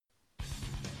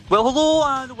Well, hello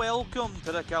and welcome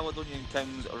to the Caledonian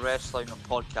Kings Wrestling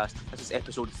Podcast. This is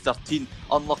episode 13.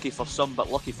 Unlucky for some, but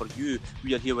lucky for you.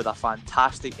 We are here with a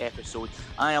fantastic episode.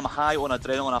 I am high on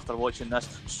adrenaline after watching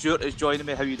this. Stuart is joining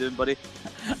me. How you doing, buddy?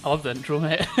 I love the intro,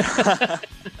 mate.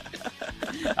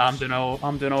 I'm doing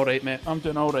all right, mate. I'm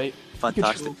doing all right.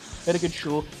 Fantastic. Very good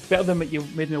show. Better than what you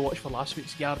made me watch for last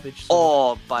week's garbage. So.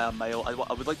 Oh, by a mile. I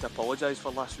would like to apologise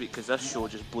for last week because this show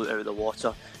just blew it out of the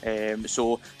water.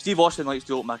 So Steve Austin likes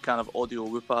to open a can of audio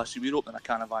whoopa, so we're opening a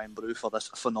can of Iron Brew for this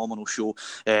phenomenal show.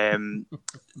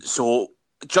 So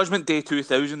Judgment Day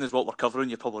 2000 is what we're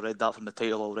covering. You probably read that from the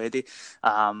title already.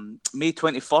 May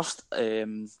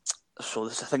 21st. So I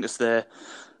think it's the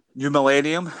new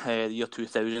millennium, the year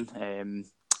 2000.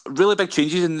 Really big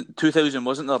changes in 2000,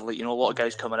 wasn't there? Like, you know, a lot of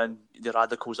guys coming in. The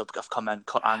Radicals have come in.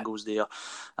 Kurt Angle's there.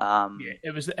 Yeah,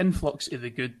 it was the influx of the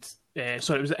good. It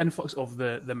was the influx of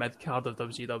the mid card of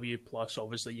WCW. Plus,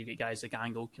 obviously, you get guys like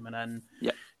Angle coming in.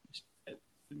 Yeah,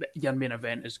 your main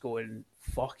event is going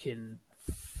fucking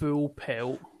full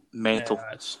pelt. Mental.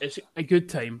 It's a good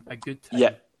time. A good time.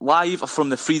 Yeah, live from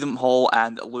the Freedom Hall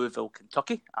and Louisville,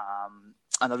 Kentucky.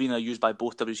 An arena used by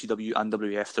both WCW and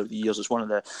WF throughout the years. It's one of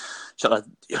the sort of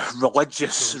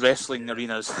religious wrestling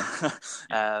arenas.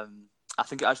 I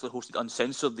think it actually hosted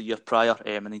Uncensored the year prior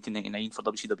in 1999 for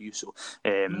WCW, so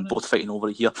both fighting over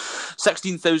here.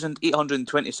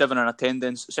 16,827 in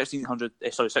attendance,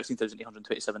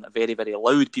 16,827 very, very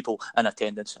loud people in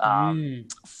attendance.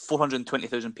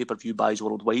 420,000 pay-per-view buys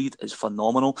worldwide is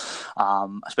phenomenal,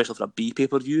 especially for a B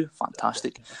pay-per-view.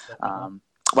 Fantastic.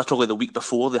 Literally the week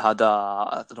before they had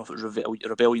I don't know if it was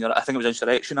Rebellion, I think it was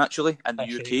Insurrection actually in the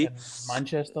UK. In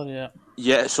Manchester, yeah.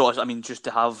 Yeah, so I mean, just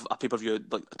to have a pay-per-view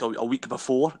like a week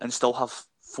before and still have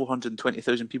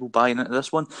 420,000 people buying into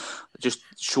this one, it just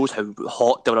shows how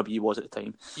hot WWE was at the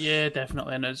time. Yeah,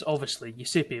 definitely, and it's obviously you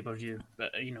say pay-per-view,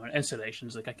 but you know,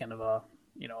 Insurrection's like a kind of a,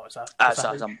 you know, it's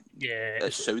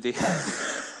Saudi.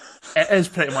 It is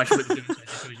pretty much what they do. Isn't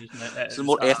it? It's a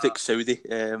more ethic Saudi.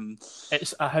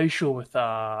 It's a house show with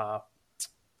a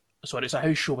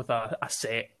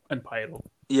set and pyro.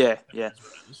 Yeah.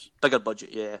 Bigger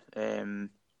budget, yeah.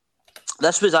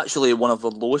 This was actually one of the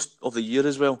lowest of the year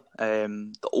as well.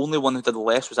 The only one who did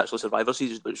less was actually Survivor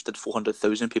Series, which did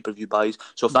 400,000 pay-per-view buys.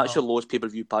 So if that's your lowest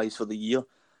pay-per-view buys for the year,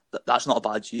 that's not a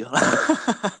bad year.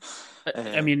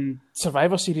 I mean,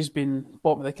 Survivor Series being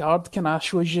bottom of the card kind of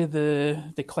shows you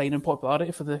the decline in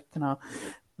popularity for the kind of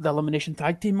the elimination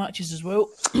tag team matches as well.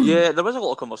 Yeah, there was a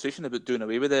lot of conversation about doing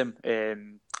away with them. I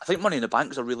think Money in the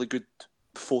Bank is a really good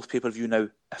fourth pay-per-view now,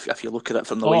 if you look at it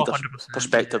from the wider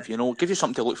perspective. Yeah. You know, give you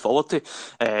something to look forward to.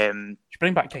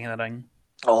 Bring back King of the Ring.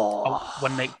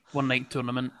 One night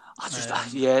tournament. I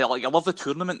love the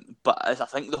tournament, but I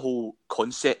think the whole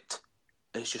concept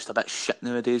is just a bit shit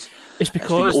nowadays. It's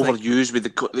because it's been overused with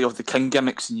the King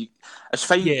gimmicks, and it's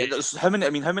fine. Yeah. How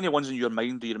many ones in your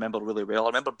mind do you remember really well? I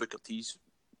remember Booker T's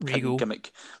King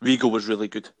gimmick. Regal was really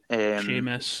good.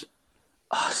 Sheamus.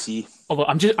 See. Although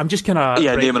I'm just kind of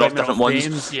naming off different ones.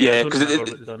 Names. Yeah,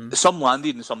 because some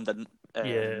landed and some didn't.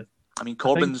 Yeah. I mean,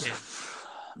 Corbin's.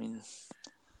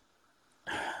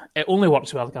 It only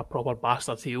works with like a proper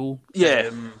bastard heel. Yeah.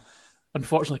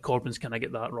 Unfortunately, Corbin's kind of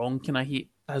get that wrong, kind of heat,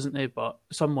 hasn't he? But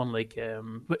someone like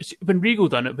when Regal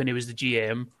done it when he was the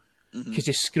GM, because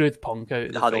he screwed Punk out.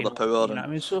 He had all the power. You know what I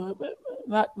mean? So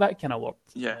that kind of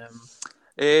worked. Yeah.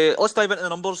 Let's dive into the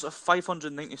numbers.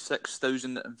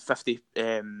 596,050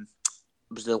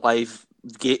 was the live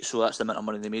gate, so that's the amount of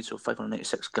money they made, so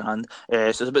 596 grand. So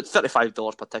it's about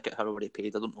 $35 per ticket, however they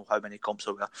paid. I don't know how many comps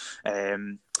there were.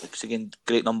 Because again,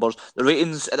 great numbers. The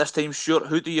ratings at this time,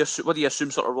 Stuart, what do you assume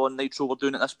sort of Raw and Nitro were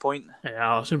doing at this point?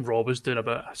 Yeah, I assume Raw was doing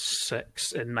about a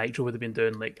 6, and Nitro would have been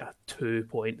doing like a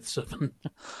 2.7.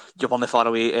 You're only far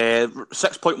away.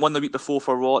 6.1 the week before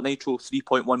for Raw, Nitro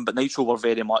 3.1, but Nitro were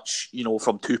very much, you know,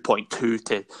 from 2.2 to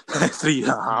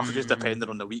 3.5, just depending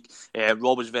on the week.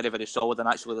 Raw was very, very solid, and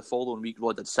actually the following week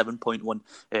Raw did 7.1.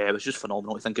 It was just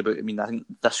phenomenal to think about. I mean, I think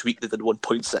this week they did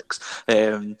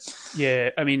 1.6.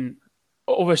 Yeah, I mean,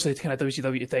 obviously, kind of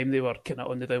WCW at the time, they were kind of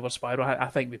on the downward spiral. I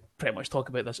think we pretty much talk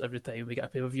about this every time we get a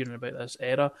pay-per-view about this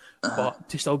era. But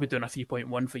to still be doing a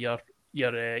 3.1 for your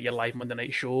live Monday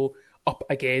night show up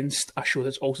against a show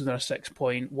that's also doing a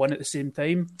 6.1 at the same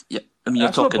time. Yeah, I mean,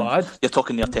 you're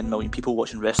talking near 10 million people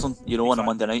watching wrestling, you know, on a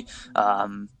Monday night.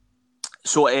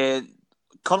 So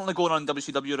currently going on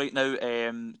WCW right now.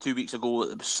 2 weeks ago,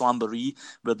 it was Slamboree,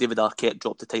 where David Arquette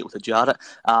dropped the title to Jarrett,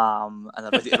 and a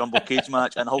Ready to Rumble cage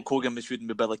match, and Hulk Hogan was feuding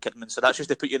with Billy Kidman. So that's just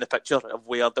to put you in the picture of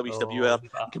where WCW are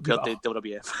compared to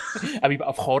WWF. A wee bit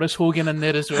of Horace Hogan in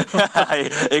there as well.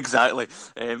 Exactly.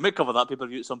 Might cover that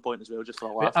pay-per-view at some point as well, just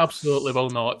for a laugh. We absolutely will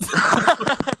not.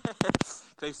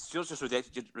 Christ, yours just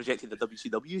rejected the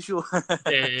WCW show.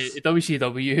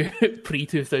 WCW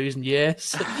pre-2000,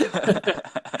 yes.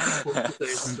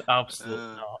 2000,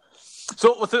 absolutely not.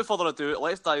 So, without further ado,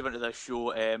 let's dive into this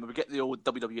show. We get the old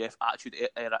WWF Attitude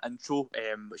Era intro,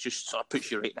 which just sort of puts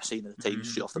you right in a sign of the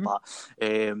times straight off the bat.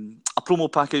 A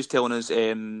promo package telling us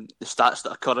the stats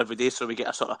that occur every day. So we get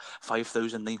a sort of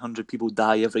 5,900 people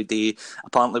die every day.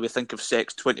 Apparently, we think of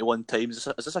sex 21 times.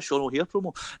 Is this a Sean O'Haire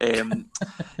promo?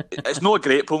 It's not a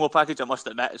great promo package, I must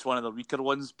admit. It's one of the weaker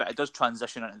ones, but it does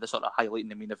transition into the sort of highlighting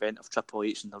the main event of Triple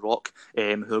H and The Rock, who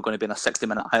are going to be in a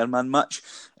 60-minute Iron Man match.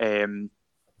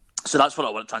 So that's what I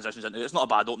want transitions into. It's not a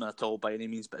bad opening at all by any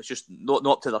means, but it's just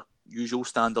not to the usual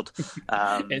standard.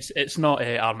 It's not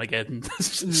Armageddon.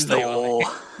 No,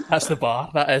 that's the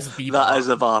bar. That is the bar. That is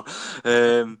the bar.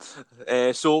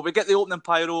 So we get the opening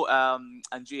pyro,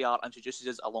 and JR introduces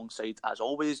us alongside, as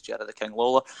always, Jerry the King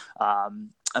Lawler. And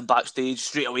backstage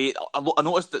straight away, I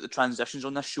noticed that the transitions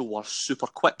on this show were super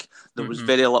quick. There was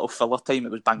very little filler time.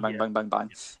 It was bang, bang, bang, bang,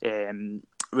 bang.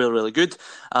 Really, really good.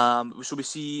 So we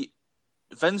see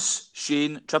Vince,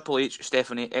 Shane, Triple H,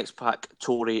 Stephanie, X-Pac,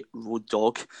 Tori, Road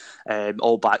Dogg,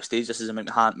 all backstage. This is a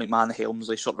McMahon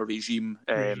Helmsley sort of regime,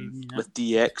 with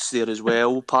DX there as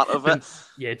well, part of it.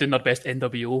 Yeah, doing their best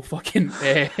NWO fucking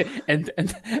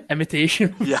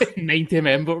imitation with 90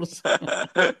 members.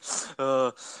 It's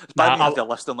bad when you have to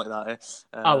list them like that.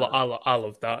 I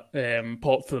love that.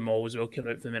 Pop for them all as well, came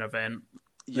out for the main event.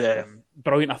 Yeah.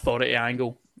 Brilliant authority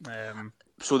angle.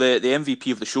 So the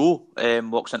MVP of the show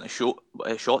walks into shot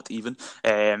even.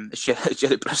 It's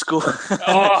Jerry Briscoe.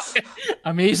 Oh,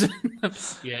 amazing.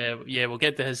 Yeah, we'll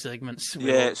get to his segments.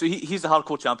 Yeah, so he's the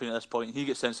hardcore champion at this point. He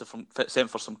gets sent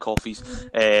for some coffees,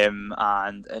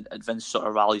 and Vince sort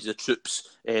of rallies the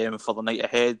troops for the night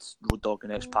ahead. Road Dogg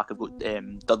and X-Pac have got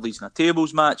Dudley's in a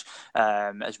tables match,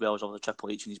 as well as all the Triple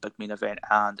H in his big main event,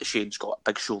 and Shane's got a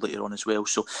big show later on as well.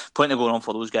 So plenty going on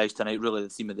for those guys tonight, really the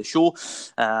theme of the show.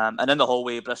 And in the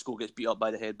hallway, Briscoe gets beat up by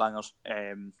the headbangers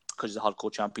because he's a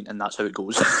hardcore champion, and that's how it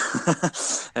goes.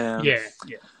 Yeah.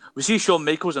 We see Shawn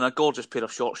Michaels in a gorgeous pair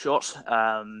of short shorts,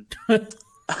 and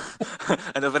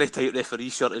a very tight referee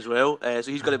shirt as well. So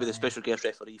he's going to be the special guest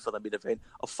referee for the main event.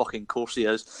 Of fucking course he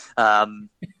is.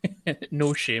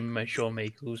 No shame, Shawn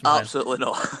Michaels, man. Absolutely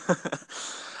not.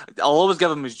 I'll always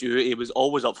give him his due. He was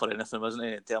always up for anything, wasn't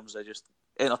he? In terms of just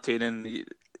entertaining,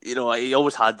 he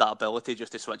always had that ability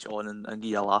just to switch on and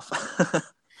give you a laugh.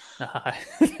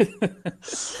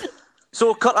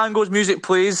 So Kurt Angle's music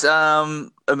plays,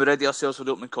 and we're ready ourselves for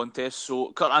the opening contest.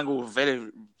 So Kurt Angle,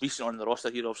 very recent on the roster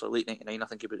here, obviously late 99, I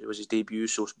think it was his debut,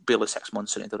 so barely 6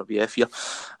 months into WWF here.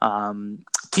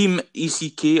 Team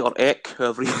ECK, or EK,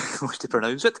 however you wish to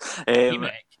pronounce it. Team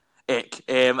EK.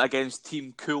 Against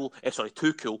Team Cool,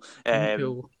 Too Cool.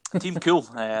 Team Cool,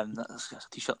 that's a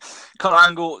t-shirt. Kurt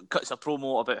Angle cuts a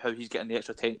promo about how he's getting the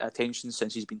extra attention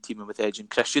since he's been teaming with Edge and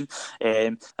Christian.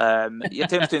 He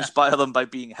attempts to inspire them by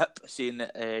being hip, saying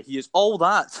that he is all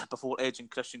that before Edge and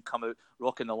Christian come out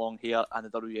rocking the long hair and the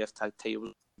WWF tag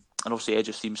titles. And obviously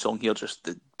Edge's theme song here,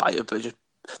 the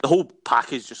whole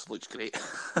package just looks great.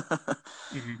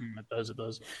 It does.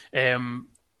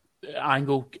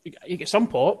 Angle, you get some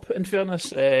pop, in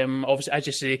fairness. Obviously, as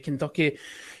you say, Kentucky,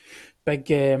 big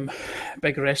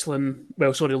wrestling.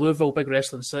 Well, sorry, Louisville, big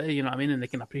wrestling city. You know what I mean? And they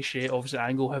can appreciate obviously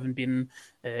Angle having been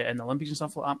in the Olympics and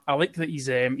stuff like that. I like that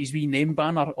his wee name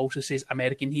banner also says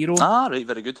American Hero. Ah, right,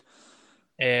 very good.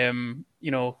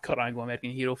 Kurt Angle,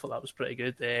 American Hero. Thought that was pretty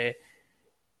good.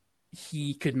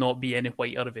 He could not be any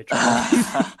whiter if he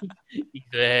tried.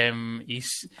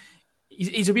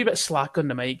 He's a wee bit slack on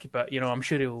the mic, but I'm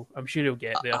sure he'll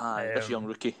get there. This young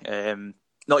rookie.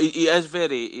 No, he is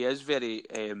very. It's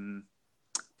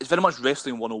very much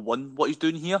wrestling 101 what he's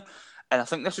doing here, and I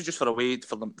think this is just for a way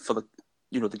for the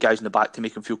the guys in the back to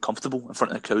make him feel comfortable in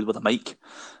front of the crowd with a mic.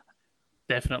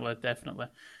 Definitely.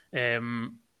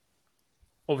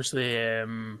 Obviously,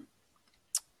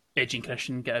 Edge and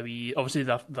Christian get a wee. Obviously,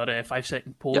 their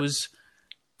 5-second pose. Yep.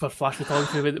 For flash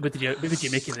photography, what did you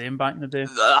make of them back in the day?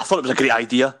 I thought it was a great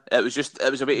idea. It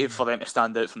was a way for them to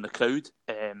stand out from the crowd,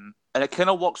 and it kind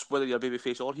of works whether you're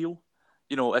babyface or heel.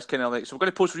 it's kind of like, so we're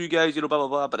going to post for you guys, blah, blah,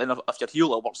 blah. But then if you're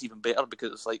heel, it works even better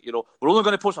because it's like, we're only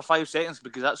going to post for 5 seconds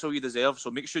because that's all you deserve.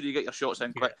 So make sure you get your shots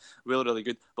in quick. Really, really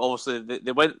good. But obviously,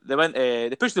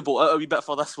 they pushed the boat out a wee bit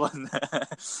for this one.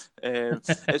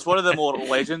 It's one of the more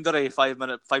legendary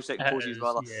 5-second poses,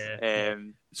 rather. Yeah.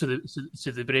 So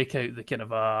they break out the kind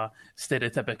of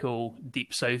stereotypical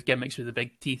deep south gimmicks with the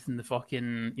big teeth and the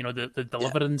fucking, the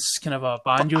deliverance kind of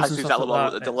banjos and stuff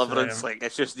like that. The deliverance,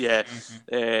 it's just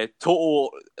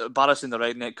total embarrassing the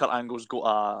redneck. Kurt Angle's got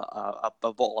a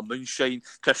bottle of moonshine.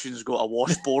 Christian's got a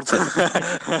washboard.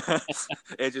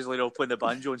 Edge's playing the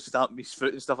banjo and stamping his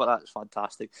foot and stuff like that. It's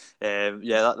fantastic.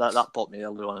 That popped me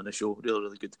earlier on in the show. Really,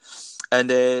 really good. And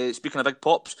speaking of big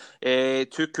pops,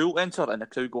 Too Cool enter and the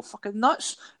crowd go fucking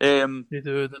nuts. They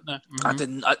do, don't they?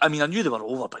 Mm-hmm. I knew they were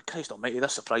over, but Christ almighty,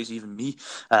 this surprised even me.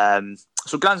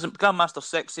 So Grandmaster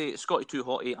Sexy, Scotty 2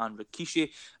 Hotty and Rikishi.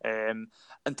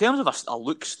 In terms of a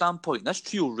look standpoint, this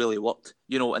trio really worked.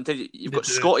 You've got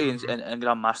Scotty and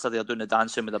Grandmaster there doing the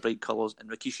dancing with the bright colours, and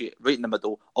Rikishi right in the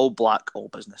middle, all black, all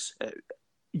business.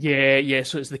 Yeah.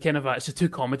 So it's the kind of it's the two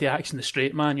comedy acts and the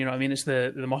straight man. You know what I mean? It's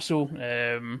the muscle.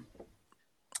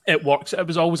 It works. It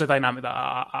was always a dynamic that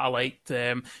I liked.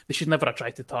 They should never have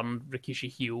tried to turn Rikishi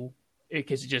heel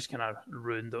because it just kind of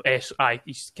ruined the.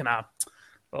 He's kind of.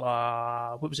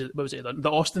 What was it?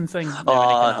 The Austin thing.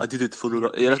 I did it for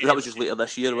that was just later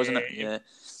this year, wasn't it?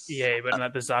 Yeah, but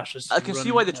that disastrous. I can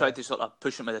see why they tried to sort of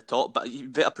push him at the top, but you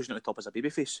better pushing him at the top as a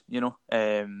babyface,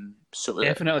 So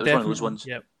definitely one of those ones.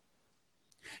 Yeah.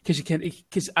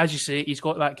 Because as you say, he's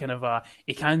got that kind of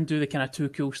he can do the kind of Too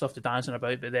Cool stuff to dancing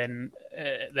about, but then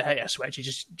the hit a switch, he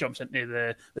just jumps into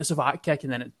the savate kick,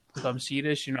 and then it becomes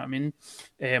serious. You know what I mean?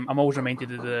 I'm always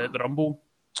reminded of the Rumble,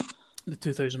 the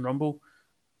 2000 Rumble,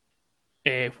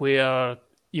 where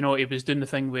he was doing the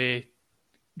thing with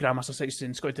Grandmaster Sexy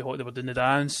and Scotty Hawk. They were doing the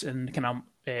dance, and kind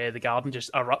of the garden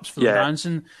just erupts for the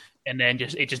dancing, and then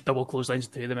it just double clotheslines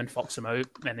into them and fucks them out,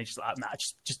 and they just like, nah,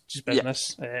 just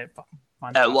business.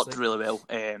 It worked really well.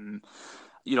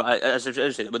 As I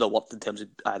said, it would have worked in terms of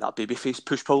that babyface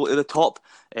push probably to the top.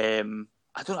 I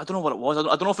don't know what it was. I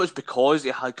don't know if it was because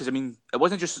it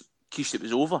wasn't just Kish that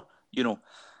was over.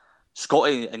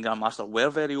 Scotty and Grandmaster were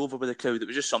very over with the crowd. It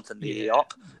was just something they ate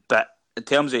up. But in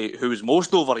terms of who was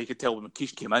most over, you could tell when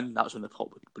Kish came in, that's when the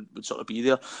top would sort of be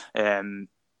there.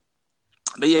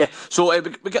 But yeah, so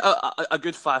we get a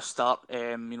good fast start.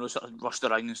 Sort of rush the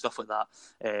ring and stuff like that.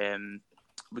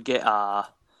 We get I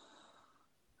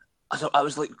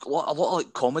was like a lot of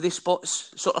like comedy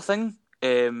spots sort of thing,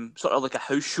 sort of like a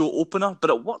house show opener, but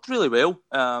it worked really well.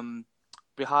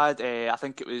 We had, I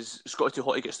think it was Scotty 2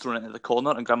 Hotty gets thrown into the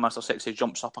corner, and Grandmaster Sexy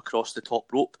jumps up across the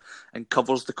top rope and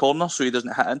covers the corner so he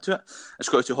doesn't hit into it. And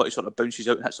Scotty 2 Hotty sort of bounces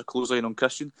out and hits a clothesline on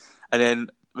Christian. And then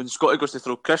when Scotty goes to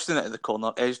throw Christian into the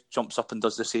corner, Edge jumps up and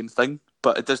does the same thing,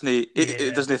 but it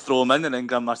doesn't throw him in, and then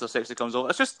Grandmaster Sexy comes over.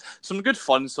 It's just some good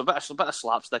fun, so a bit of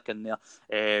slapstick in there.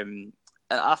 And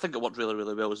I think it worked really,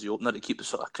 really well as the opener to keep the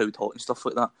sort of crowd hot and stuff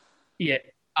like that. Yeah.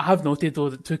 I have noted though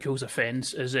that Too Cool's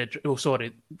offence is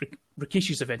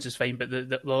Rikishi's offence is fine, but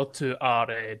the other two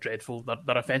are dreadful.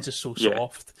 Their offence is so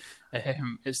soft.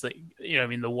 It's like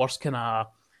the worst kind of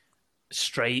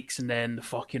strikes, and then the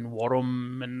fucking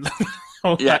worm and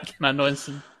all that kind of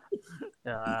nonsense.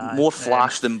 More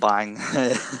flash than bang.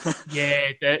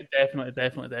 Yeah,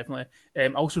 definitely. I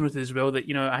also noted as well that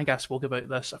I think I spoke about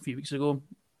this a few weeks ago.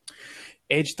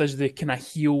 Edge does the kind of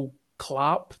heel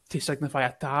clap to signify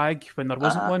a tag when there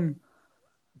wasn't one,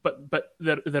 but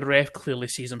the ref clearly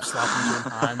sees him slapping his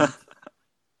own hand,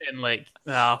 and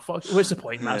fuck, what's the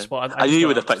point in that spot? I knew you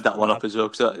would have picked that one up as well.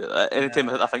 Because anytime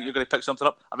I think you're going to pick something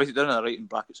up, I write it down in the writing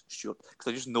brackets, Stuart,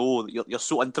 because I just know that you're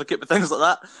so intricate with things like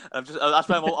that. And that's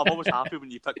why I'm always happy when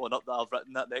you pick one up that I've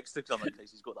written that next to, because I'm like, nice,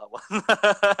 he's got that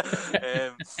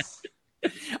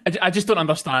one. I just don't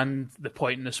understand the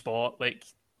point in the spot. Like,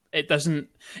 it doesn't.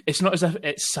 It's not as if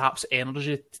it saps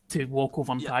energy to walk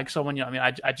over and tag someone. You know what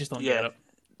I mean? I just don't get it.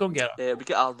 Don't get it. We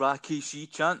get a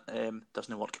Rikishi chant.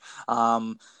 Doesn't work.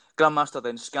 Grandmaster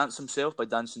then scants himself by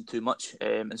dancing too much,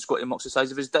 and Scotty mocks the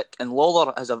size of his dick. And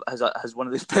Lawler has one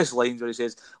of his best lines where he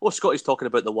says, "Oh, Scotty's talking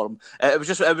about the worm." It was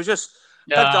just.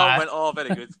 Big Dom went, "Oh,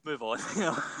 very good. Move on."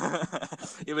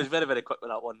 He was very, very quick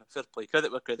with that one. Fair play.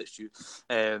 Credit where credit's due.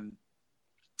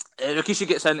 Rikishi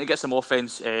gets in, he gets some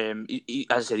offense. He,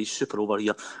 as I said, he's super over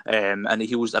here, and the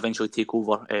heels eventually take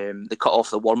over. They cut off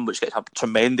the worm, which gets a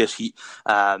tremendous heat,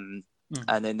 and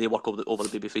then they work over the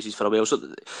baby faces for a while. So,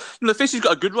 the faces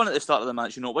got a good run at the start of the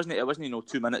match. It wasn't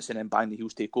 2 minutes and then bang, the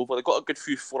heels take over. They got a good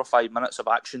few 4 or 5 minutes of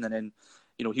action, and then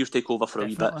heels take over for a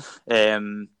wee bit.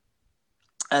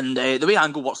 And the way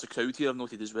Angle works the crowd here, I've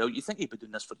noted as well, you think he'd be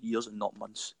doing this for years and not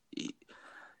months.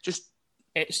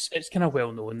 It's kind of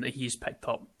well known that he's picked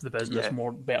up the business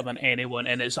more better than anyone,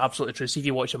 and it's absolutely true. See, if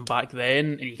you watch him back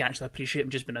then, and you can actually appreciate him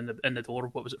just being in the door.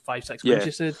 What was it, 5-6 months?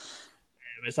 You said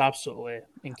it's absolutely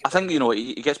incredible. I think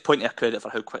he gets plenty of credit for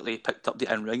how quickly he picked up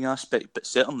the in-ring aspect, but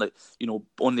certainly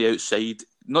on the outside,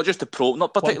 not just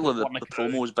not particularly the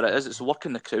promos, but it's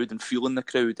working the crowd and feeling the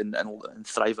crowd and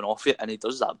thriving off it, and he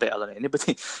does that better than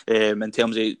anybody. In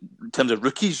terms of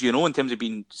rookies, in terms of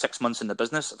being 6 months in the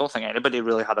business, I don't think anybody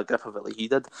really had a grip of it like he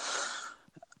did.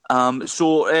 So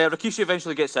Rikishi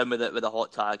eventually gets in with a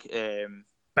hot tag.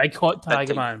 Big hot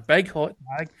tag, man. Big hot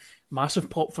tag. Massive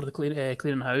pop for the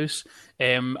clearing house.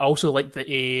 I also like that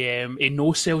he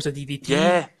no sells a DDT.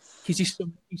 Yeah. Because he's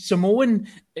Samoan,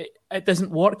 it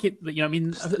doesn't work. You know what I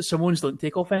mean? Samoans don't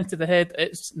take offense to the head.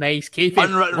 It's nice.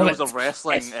 Unwritten rules of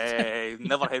wrestling.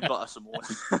 Never headbutt a Samoan.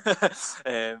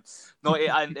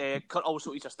 Kurt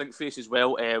also eats a stink face as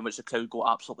well, which the crowd go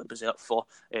absolutely berserk for.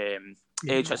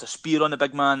 Edge has a spear on the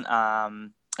big man.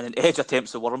 And then Edge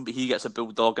attempts the worm, but he gets a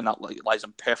bulldog, and that lies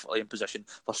him perfectly in position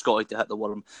for Scotty to hit the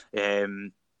worm.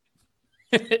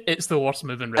 It's the worst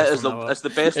move in wrestling. It's the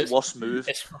best worst move.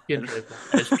 It's fucking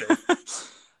dreadful. It's dreadful.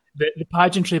 The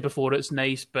pageantry before it's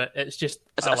nice, but it's just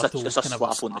it's a slap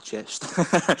on the chest.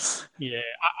 Yeah,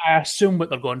 I assume what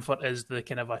they're going for is the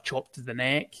kind of a chop to the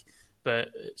neck, but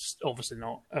it's obviously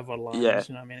not ever lands. Yeah.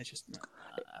 You know what I mean? It's just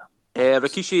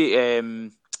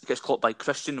Rikishi gets caught by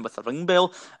Christian with a ring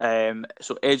bell.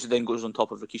 So Edge then goes on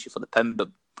top of Rikishi for the pin, but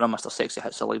Grandmaster Sexy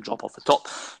hits a leg drop off the top.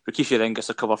 Rikishi then gets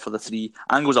a cover for the 3.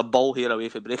 Angle's a ball hair away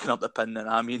from breaking up the pin, and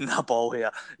I mean a ball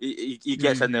hair. He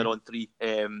gets in there on 3.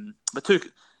 But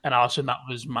and I assume that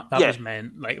was meant.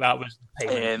 Like, that was the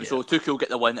payment. So Tuku will get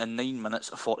the win in 9 minutes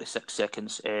and 46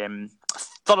 seconds.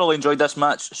 Thoroughly enjoyed this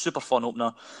match. Super fun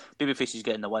opener. Babyface is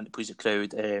getting the win to please the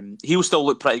crowd. He'll still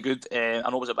look pretty good. I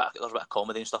know there's a bit of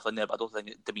comedy and stuff in there, but I don't think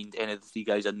it demeaned any of the 3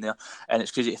 guys in there. And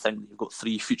it's crazy to think that you've got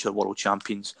 3 future world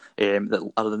champions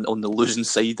that are on the losing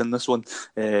side in this one.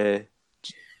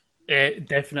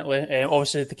 Definitely.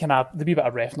 Obviously, the wee bit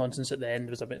of ref nonsense at the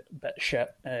end was a bit shit.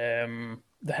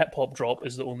 The hip hop drop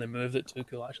is the only move that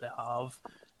Tuku will actually have.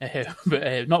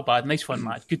 But not bad. Nice fun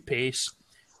match. Good pace.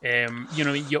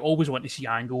 You always want to see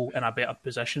Angle in a better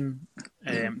position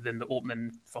than the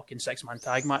opening fucking 6-man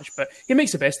tag match, but he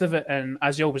makes the best of it, and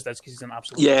as he always does, because he's an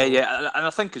absolute. Yeah, and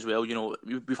I think as well,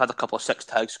 we've had a couple of 6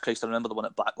 tags. Christ, I remember the one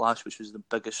at Backlash, which was the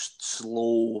biggest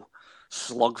slow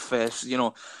slugfest.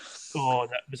 Oh,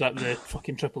 was that the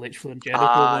fucking Triple H Flair Jericho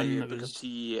one? Yeah, because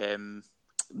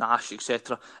Nash,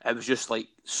 etc. It was just like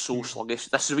so sluggish.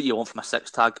 This is what you want from a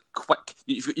 6 tag. Quick.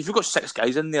 If you've got 6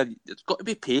 guys in there, there's got to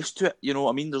be pace to it. You know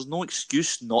what I mean? There's no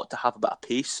excuse not to have a bit of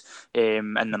pace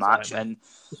in the match. And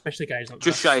especially guys like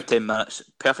just shy of 10 minutes.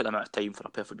 Perfect amount of time for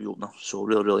a perfect opener. So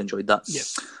really, really enjoyed that. Yep.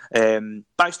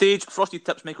 Backstage, Frosted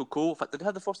Tips Michael Cole. In fact, did he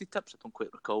have the Frosted Tips? I don't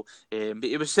quite recall. But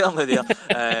he was certainly there.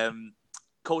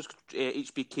 Calls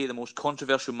HBK the most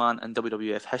controversial man in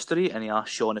WWF history, and he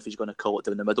asks Sean if he's going to call it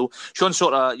down the middle. Sean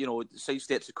sort of,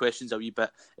 sidesteps the questions a wee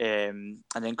bit, and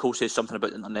then Cole says something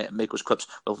about the internet, and Michael's quips,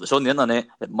 well, if it's on the internet,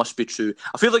 it must be true.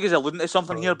 I feel like he's alluding to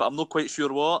something here, but I'm not quite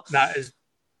sure what.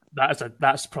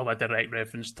 That's probably a direct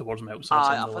reference towards Meltzer.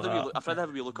 I've had a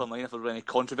wee look online if there were any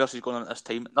controversies going on at this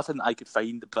time. Nothing that I could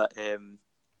find, but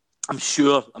I'm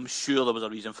sure there was a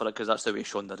reason for it, because that's the way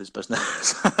Sean did his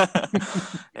business.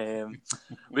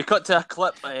 We cut to a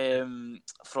clip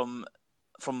from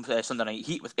Sunday Night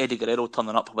Heat with Eddie Guerrero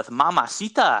turning up with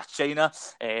Mamacita China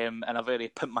in a very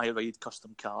Pimp My Ride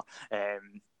custom car.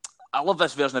 I love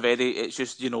this version of Eddie. It's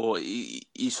just,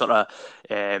 he's sort of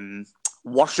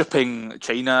worshipping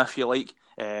China, if you like,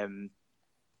 trying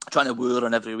to woo her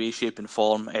in every way, shape and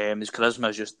form. His charisma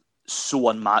is just so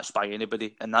unmatched by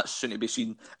anybody, and that's soon to be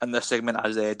seen in this segment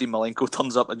as Dean Malenko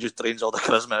turns up and just drains all the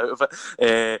charisma out of it.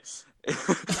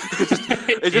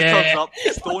 He just turns up,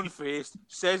 stone faced,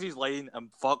 says his line,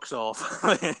 and fucks off.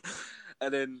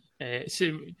 And then it's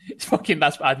fucking,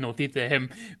 that's what I'd noted to him.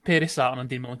 Perry Saturn and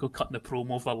Dean Malenko cutting the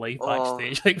promo for live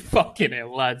backstage. Like, fucking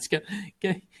hell, lads, give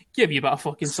you a bit of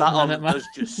fucking something in it, man. Does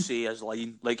just say his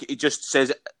line, like he just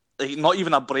says it. Like, not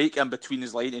even a break in between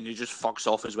his line, and he just fucks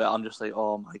off as well. I'm just like,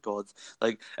 oh my god!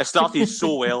 Like, it started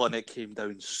so well, and it came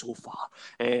down so far.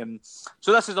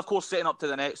 So this is, of course, setting up to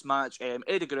the next match: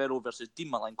 Eddie Guerrero versus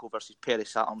Dean Malenko versus Perry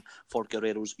Saturn for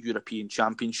Guerrero's European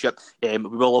Championship. We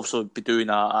will also be doing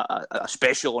a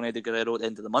special on Eddie Guerrero at the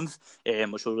end of the month,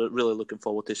 which we're really looking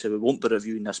forward to. So we won't be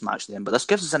reviewing this match then, but this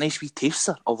gives us a nice wee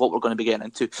taster of what we're going to be getting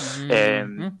into.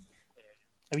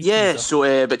 Yeah,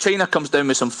 so but China comes down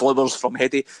with some flowers from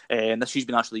Hedy, and she's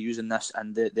been actually using this,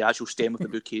 and the actual stem of the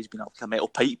bouquet has been like a metal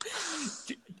pipe.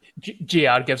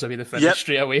 JR gives away the finish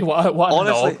straight away. What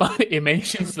honestly, a knob. He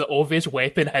mentions the obvious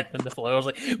weapon hidden in the flowers.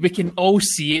 Like, we can all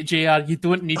see it, JR. You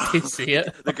don't need to say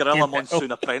it. The Gorilla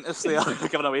Monsoon Apprentice there,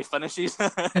 giving away finishes.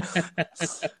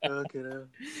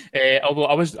 Although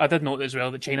I did note as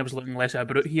well that China was looking less of a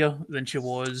brute here than she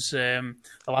was the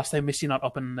last time we seen her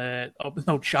up in the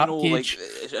old shark cage.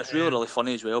 Like, it's really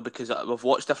funny as well because we've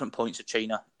watched different points of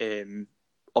China,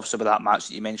 obviously with that match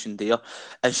that you mentioned there,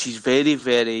 and she's very,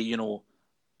 very,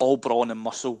 all brawn and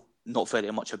muscle, not very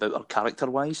much about her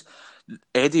character-wise.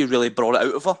 Eddie really brought it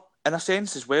out of her, in a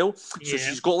sense, as well. So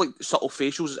she's got, like, subtle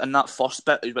facials in that first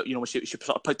bit, when she sort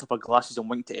of picked up her glasses and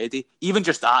winked to Eddie. Even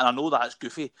just that, and I know that's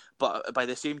goofy, but by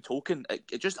the same token,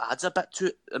 it just adds a bit to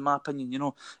it, in my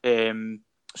opinion,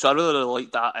 So I really, really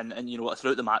like that, and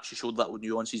throughout the match she showed little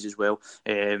nuances as well,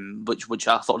 which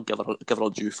I thought I'd give her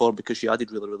due for, because she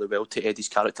added really, really well to Eddie's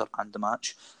character and the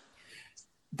match.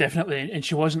 Definitely, and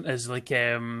she wasn't as like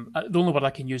the only word I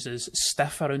can use is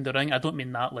stiff around the ring. I don't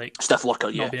mean that like stiff worker,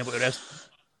 not being able to rest.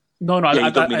 No, that's what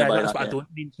I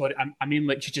don't mean. Sorry, I mean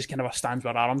like she just kind of stands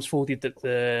with her arms folded at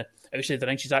the outside of the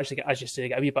ring. She's actually, as you say,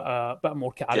 got a wee bit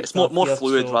more character. Yeah, it's more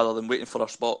fluid rather than waiting for her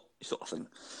spot, sort of thing.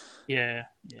 Yeah.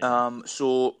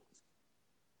 So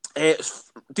it's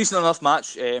a decent enough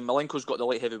match. Malenko's got the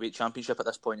light heavyweight championship at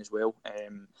this point as well.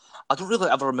 I don't really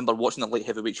ever remember watching the light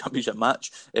heavyweight championship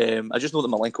match. I just know that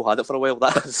Malenko had it for a while.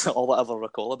 That's all I ever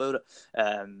recall about it.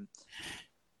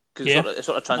 Because it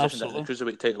sort of transitioned into the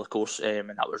cruiserweight title, of course, and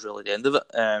that was really the end of it.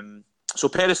 So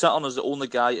Perry Saturn is the only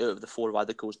guy out of the four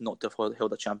Radicals not to have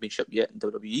held a championship yet in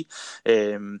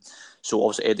WWE. So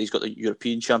obviously Eddie's got the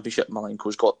European Championship,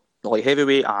 Malenko's got the light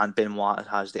heavyweight, and Benoit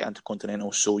has the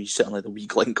Intercontinental, so he's certainly the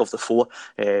weak link of the four.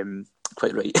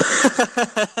 Quite right.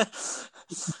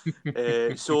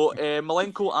 So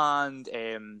Malenko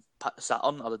and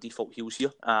Saturn are the default heels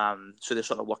here, so they're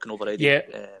sort of working over Eddie. Yeah.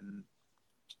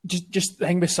 Just the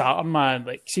thing with Saturn, man,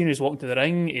 like seeing he's walking to the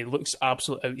ring, he looks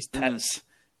absolutely out his tits.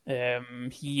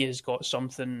 He has got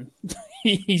something.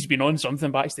 He's been on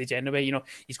something backstage anyway.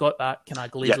 He's got that kind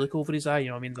of glazed look over his eye.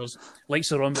 I mean, those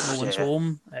lights are on, but no one's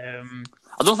home. I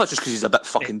don't know if that's just because he's a bit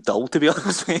fucking dull, to be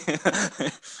honest with you.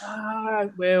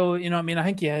 Well, I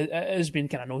think it has been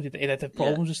kind of noted that he did have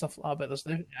problems and stuff like that, but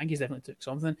I think he's definitely took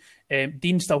something.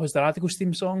 Dean still has the Radicals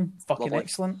theme song, fucking lovely.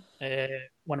 Excellent.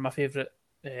 One of my favourite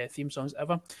theme songs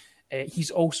ever.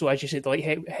 He's also, as you said, the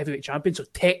light heavyweight champion, so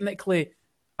technically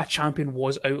a champion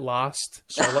was out last,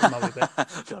 so I let him away with it.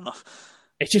 Fair enough.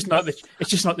 It's just not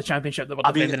the championship that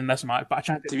we're defending in this match, but a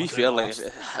champion. To be fair, like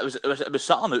it was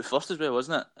Saturn out first as well,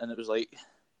 wasn't it? And it was like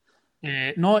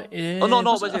no,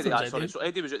 was Eddie? Sorry, so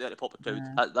Eddie was out there to pop the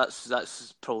crowd.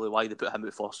 That's probably why they put him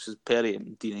out first, because Perry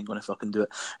and Dean ain't going to fucking do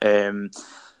it.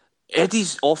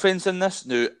 Eddie's offense in this,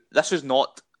 now this is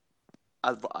not.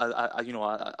 I'm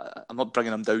not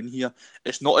bringing him down here.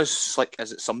 It's not as slick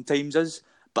as it sometimes is.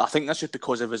 But I think that's just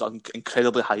because of his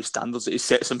incredibly high standards that he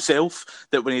sets himself,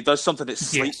 that when he does something that's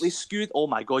slightly skewed, oh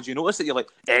my God, you notice that you're like,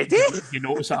 Eddie? You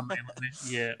notice that,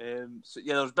 yeah.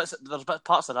 There's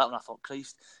parts of that and I thought,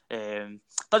 Christ. But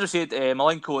as I said,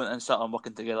 Malenko and Saturn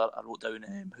working together, I wrote down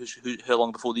how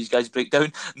long before these guys break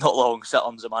down. Not long.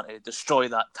 Saturn's a man to destroy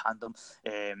that tandem.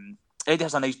 Eddie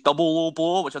has a nice double low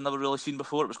blow, which I've never really seen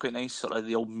before. It was quite nice, sort of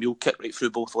the old mule kick right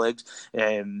through both legs.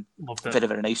 Very,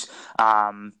 very nice.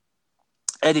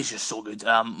 Eddie's just so good.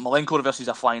 Malenko reverses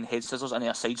a flying head scissors into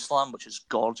a side slam, which is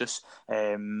gorgeous.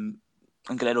 And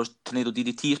Guerrero's Tornado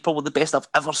DDT is probably the best I've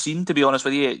ever seen, to be honest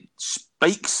with you. It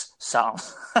spikes Saturn.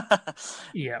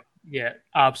 Yeah,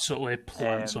 absolutely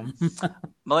plants him.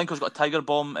 Malenko's got a Tiger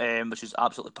Bomb, which is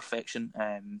absolutely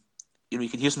perfection. You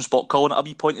can hear some spot calling at a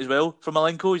wee point as well from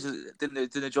Malenko.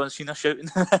 Didn't John Cena shouting in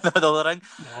the middle of the ring?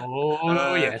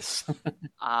 Oh, yes.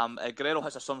 Guerrero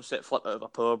has a sunset flip out of a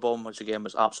power bomb, which again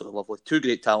was absolutely lovely. Two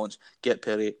great talents. Get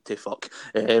Perry to fuck.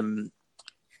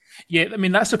 Yeah, I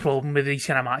mean, that's the problem with these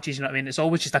kind of matches, you know what I mean? It's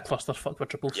always just a clusterfuck for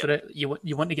triple threat. You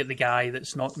want to get the guy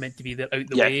that's not meant to be there out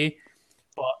the way,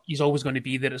 but he's always going to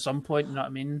be there at some point, you know what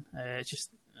I mean? It's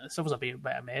always a bit of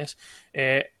a mess.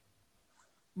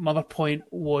 My other point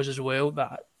was as well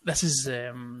that this is,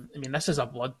 this is a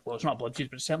blood, well, it's not a blood feud,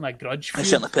 but it's certainly a grudge feud. It's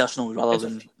certainly personal rather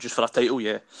than just for a title,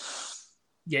 yeah.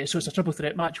 Yeah, so it's a triple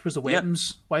threat match. Where's the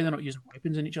weapons? Why are they not using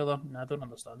weapons in each other? I don't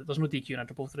understand it. There's no DQ in a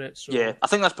triple threat. So... Yeah, I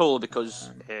think that's probably because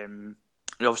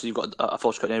obviously you've got a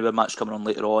Falls Count Anywhere match coming on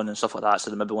later on and stuff like that, so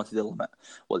they maybe wanted to limit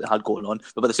what they had going on.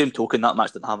 But by the same token, that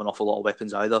match didn't have an awful lot of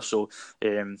weapons either, so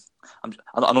I'm just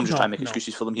trying to make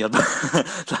excuses for them here, but try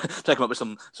to come up with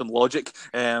some logic.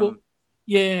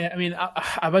 Yeah, I mean,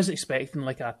 I was expecting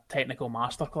like a technical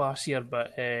masterclass here,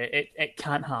 but it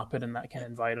can't happen in that kind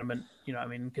of environment. You know what I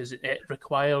mean? Because it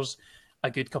requires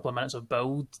a good couple of minutes of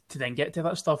build to then get to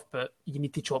that stuff. But you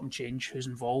need to chop and change who's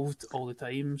involved all the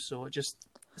time, so it's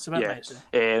a bit Yeah. messy.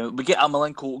 We get a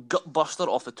Malenko gut buster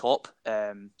off the top.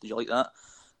 Did you like that?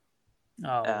 Oh,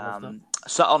 I loved it.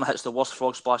 Saturn hits the worst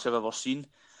frog splash I've ever seen.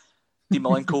 Di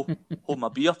Malenko, hold my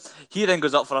beer. He then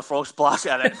goes up for a frog splash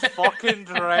and it's fucking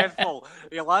dreadful.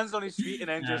 He lands on his feet and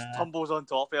then just tumbles on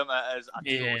top of him. It is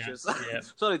atrocious. Yeah.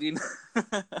 Sorry, Dean.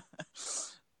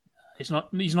 He's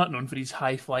not known for his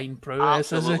high flying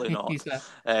prowess, is he? Absolutely not. He's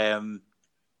a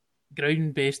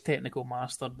ground based technical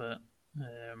master, but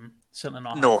certainly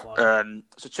not. No.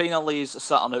 So China lays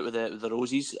Saturn out with the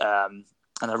roses.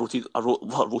 And I wrote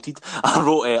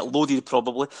loaded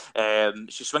probably.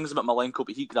 She swings him at Malenko,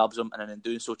 but he grabs him, and then in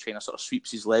doing so, China sort of sweeps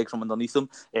his leg from underneath him,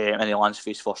 and he lands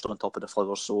face first on top of the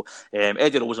flowers. So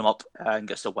Eddie rolls him up and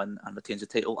gets the win and retains the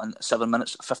title in 7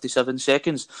 minutes 57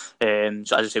 seconds. So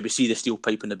as I said, we see the steel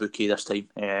pipe in the bouquet this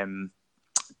time.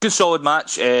 Good solid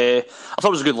match. I thought it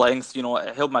was a good length.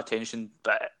 It held my attention,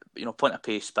 but point of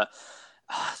pace, but.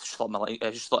 I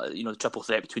just thought the triple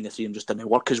threat between the three of them just didn't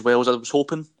work as well as I was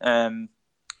hoping.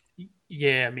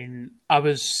 Yeah, I mean, I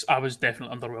was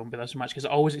definitely underwhelmed by this match because I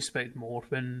always expect more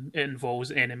when it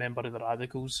involves any member of the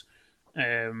Radicals,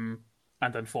 and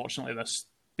unfortunately, this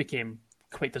became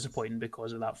quite disappointing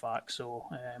because of that fact. So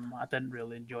I didn't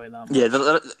really enjoy that much.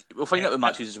 Yeah, we'll find out with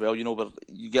matches as well. Where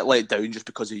you get let down just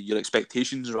because of your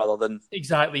expectations rather than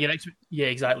exactly.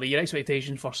 Exactly. Your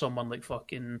expectations for someone like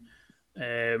fucking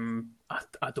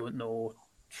I don't know,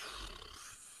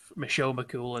 Michelle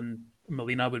McCool and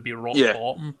Melina would be rock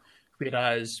bottom.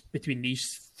 Whereas between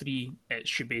these three, it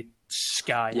should be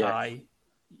sky high.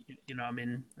 You know what I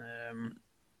mean?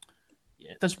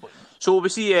 At this point. So we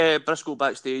see Briscoe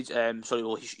backstage.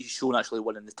 He's shown actually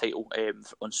winning the title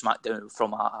on SmackDown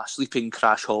from a sleeping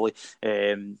Crash Holly.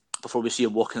 Before we see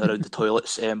him walking around the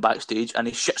toilets backstage, and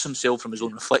he shits himself from his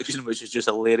own reflection, which is just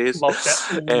hilarious. Loved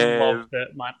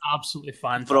it, man. Absolutely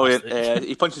fantastic. Brilliant.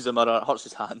 He punches the mirror, hurts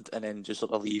his hand, and then just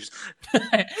sort of leaves.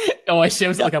 It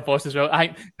sounds like a boss as well. I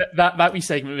think that wee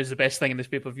segment was the best thing in this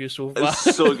pay-per-view so far.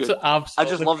 It's so good. I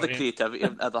just love the creativity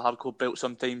of the hardcore belt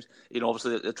sometimes.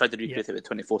 Obviously they tried to recreate it with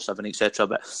 24/7, etc.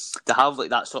 But to have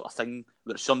like that sort of thing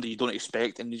where it's somebody you don't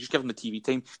expect and you just give him the TV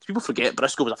time. People forget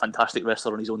Briscoe was a fantastic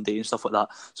wrestler on his own day and stuff like that.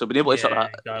 So being able to sort of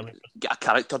get a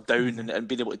character down and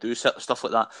being able to do stuff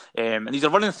like that. And he's a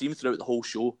running theme throughout the whole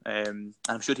show. And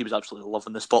I'm sure he was absolutely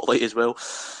loving the spotlight as well.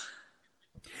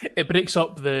 It breaks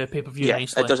up the pay-per-view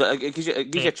nicely. It does. It gives you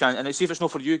a chance. And see if it's not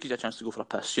for you, it gives you a chance to go for a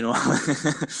piss,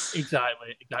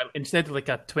 Exactly. Instead of like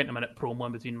a 20-minute promo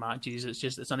in between matches,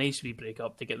 it's a nice wee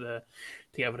break-up to get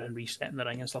everyone reset in the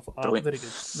ring and stuff like that. Brilliant. Very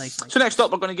good. Nice. So next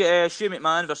up, we're going to get Shane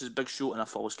McMahon versus Big Show in a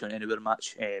Falls Count Anywhere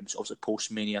match. It's obviously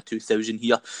post-Mania 2000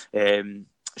 here.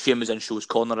 Shane was in Show's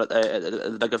corner at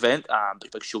the big event,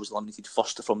 but Big Show was eliminated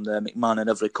first from the McMahon in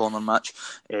every corner match.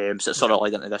 So it sort of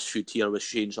led into this feud here with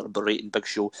Shane sort of berating Big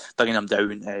Show, digging him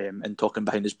down and talking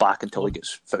behind his back until he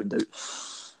gets found out.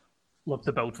 Loved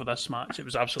the build for this match. It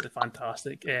was absolutely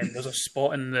fantastic. There's a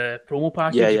spot in the promo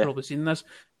package, you've probably seen this,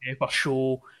 where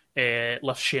Show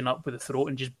lifts Shane up with the throat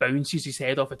and just bounces his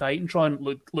head off a Titantron.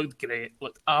 Looked great.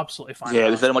 Looked absolutely fantastic. Yeah,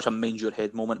 it was very much a mind your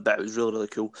head moment, but it was really, really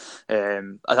cool. I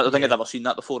don't think I'd ever seen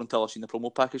that before until I've seen the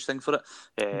promo package thing for it.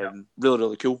 Really,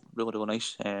 really cool. Really, really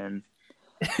nice.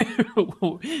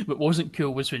 What wasn't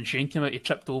cool was when Shane came out, he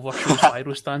tripped over Show's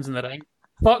pyro stands in the ring.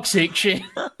 Fuck's sake, Shane.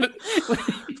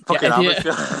 Fucking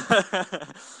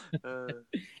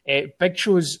Big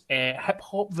Show's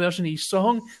hip-hop version of his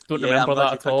song. Don't remember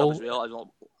that at all.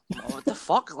 Well. What the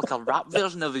fuck? Like a rap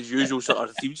version of his usual sort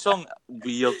of theme song?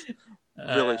 Weird.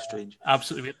 Really strange.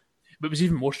 Absolutely weird. But it was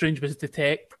even more strange because the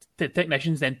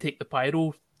technicians then take the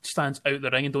pyro stands out the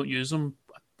ring and don't use them.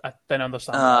 I didn't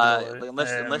understand.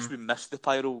 Unless we missed the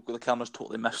pyro, the cameras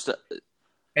totally missed it.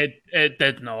 It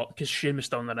did not, because Shane was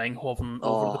still in the ring hovering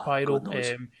over the pyro.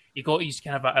 He got his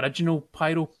kind of original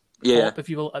pyro pop, if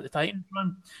you will, at the Titan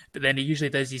run. But then he usually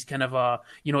does his kind of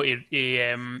he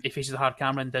faces the hard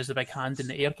camera and does the big hand in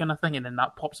the air kind of thing, and then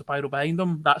that pops the pyro behind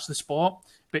him. That's the spot.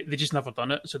 But they just never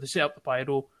done it. So they set up the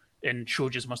pyro, and Show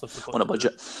just must have forgotten. On a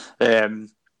budget.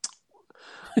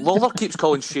 Lawler keeps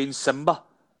calling Shane Simba.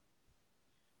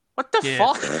 What the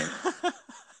fuck?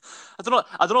 I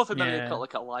don't know if it maybe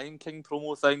like a Lion King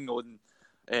promo thing on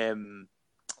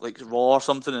like Raw or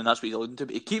something, and that's what he's alluding to.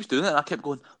 But he keeps doing it, and I kept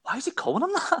going, "Why is he calling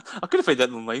him that?" I couldn't find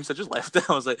it online, so I just left it.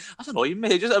 I was like, "That's annoying me."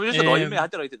 It was just annoying me. I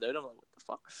had to write it down. I'm like, "What the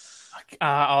fuck?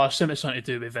 I assume it's something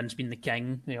to do with Vince being the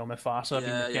king, Mufasa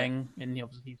being the Yeah. king, and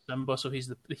obviously he's Simba, so he's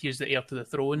the heir to the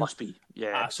throne. Must be,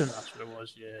 yeah. I assume that's what it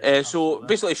was, yeah. So Absolutely.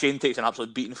 basically, Shane takes an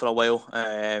absolute beating for a while.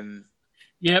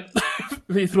 Yep.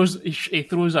 he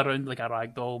throws around like a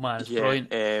rag doll, man. It's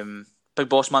brilliant. Big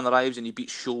Boss Man arrives and he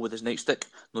beats Show with his nightstick.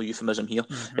 No euphemism here.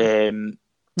 Mm-hmm.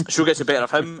 Show gets the better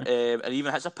of him and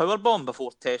even hits a power bomb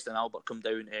before Test and Albert come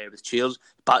down with chairs,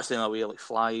 bats them away like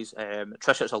flies.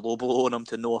 Trish hits a low blow on him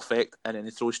to no effect, and then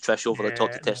he throws Trish over the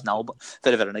top to Test and Albert.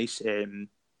 Very, very nice.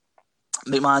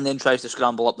 McMahon then tries to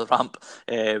scramble up the ramp.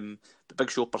 But Big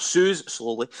Show pursues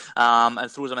slowly and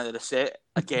throws him into the set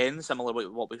again, similar to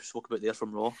what we spoke about there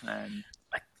from Raw.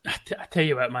 I tell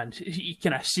you what, man, you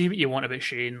can see what you want about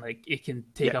Shane. Like, he can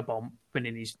take a bump when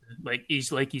he's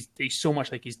so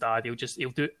much like his dad. He'll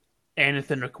do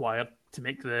anything required to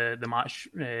make the match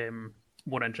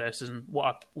more interesting.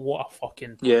 What a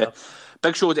fucking player.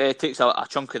 Big Show takes a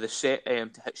chunk of the set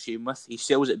to hit Shane with. He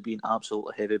sells it being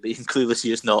absolutely heavy, but you can clearly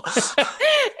see it's not.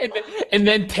 and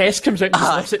then Test comes out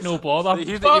and lifts it, no bother.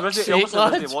 He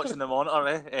wasn't watching the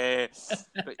monitor,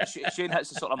 but Shane hits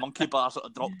the sort of monkey bar sort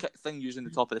of drop kick thing using the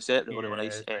top of the set. Really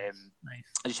nice. Nice.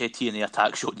 As you say, TNA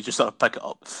attack shot, you just sort of pick it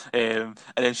up, and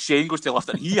then Shane goes to lift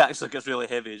it. And he actually gets really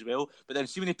heavy as well. But then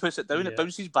see when he puts it down, it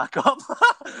bounces back up.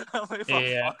 I'm like, for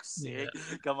fuck's sake,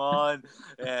 come on.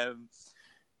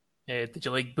 Did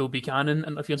you like Bill Buchanan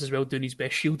interference as well, doing his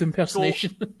best Shield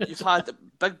impersonation? So, you've had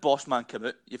Big Boss Man come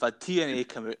out, you've had TNA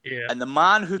come out, and the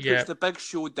man who puts the Big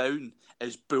Show down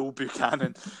is Bill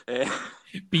Buchanan.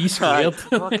 B squared.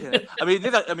 I'm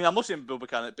not saying Bill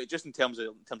Buchanan, but just in terms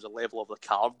of level of the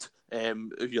card,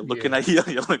 you're looking at here,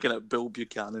 you're looking at Bill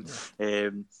Buchanan.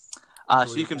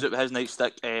 So he comes out with his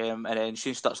nightstick, and then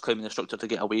Shane starts climbing the structure to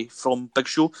get away from Big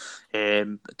Show.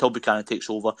 Till Buchanan takes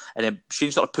over, and then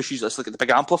Shane sort of pushes this like the big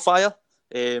amplifier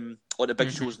on the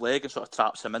Big Show's leg and sort of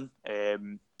traps him in,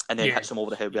 and then hits him over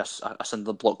the head with a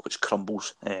cinder block which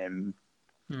crumbles, and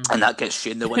that gets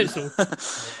Shane the win.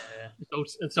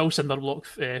 It's all cinder block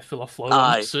full of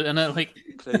flowers in it, like.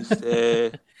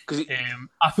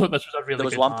 I thought this was a really. There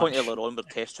was one point earlier on where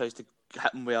Test tries to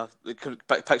hit him where he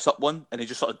picks up one and he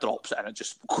just sort of drops it and it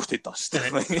just goes to dust.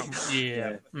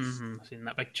 Seen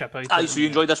that big chip out. So you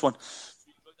enjoyed this one?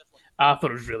 I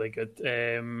thought it was really good.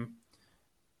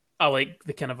 I like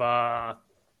the kind of a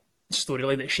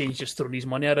storyline that Shane's just throwing his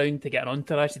money around to get an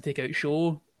entourage to take out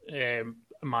Show.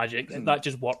 Magic. That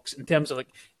just works in terms of like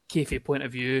kayfabe point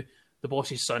of view. The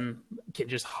boss's son can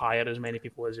just hire as many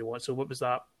people as he wants. So what was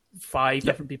that? 5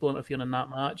 different people interfering in that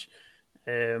match.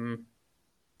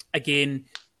 Again,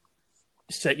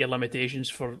 set your limitations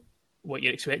for what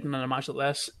you're expecting in a match like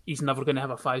this. He's never going to have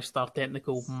a 5-star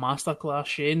technical masterclass,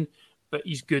 Shane, but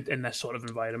he's good in this sort of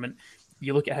environment.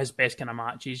 You look at his best kind of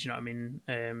matches, you know what I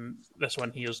mean? This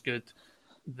one here's good.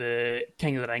 The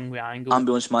King of the Ring with Angle.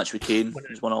 Ambulance match with Kane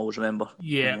is one I always remember.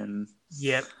 Yeah,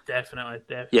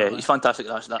 definitely. Yeah, he's fantastic.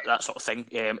 That sort of thing.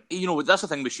 That's the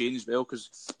thing with Shane as well, because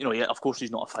of course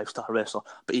he's not a 5-star wrestler,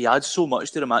 but he adds so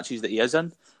much to the matches that he is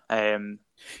in.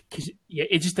 Because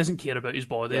he just doesn't care about his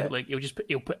body. Yeah. Like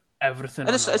he'll put everything.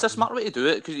 And it's a smart way to do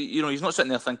it, because he's not sitting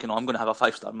there thinking, "Oh, I'm going to have a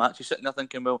 5-star match." He's sitting there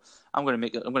thinking, "Well, I'm going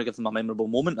to give them a memorable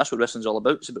moment." That's what wrestling's all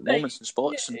about. It's about moments and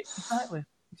spots. Yeah, exactly.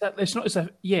 It's not as if,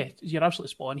 you're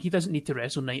absolutely spot on. He doesn't need to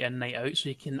wrestle night in, night out, so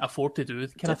he can afford to do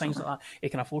kind of things like that. He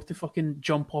can afford to fucking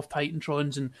jump off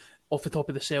Titantrons and off the top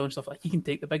of the cell and stuff like that. He can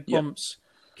take the big bumps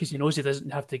because he knows he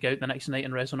doesn't have to go out the next night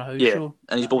and wrestle on a house show.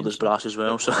 And he's bold as brass as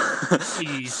well. So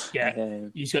he's got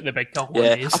the big couple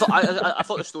of days. I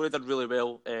thought the story did really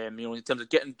well. In terms of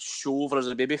getting Show over as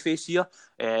a babyface here.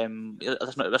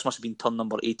 This must have been turn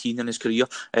number 18 in his career.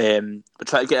 But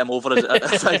try to get him over as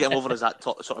that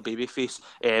top sort of babyface.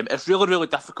 It's really, really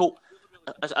difficult.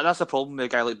 And that's the problem with a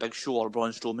guy like Big Show or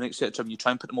Braun Strowman, etc. When you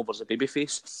try and put them over as a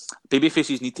babyface,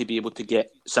 babyfaces need to be able to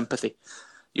get sympathy.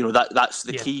 That's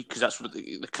the key, because that's what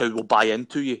the crowd will buy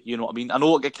into you. You know what I mean? I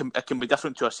know it can be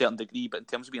different to a certain degree, but in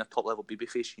terms of being a top level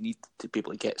babyface, you need to be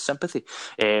able to get sympathy.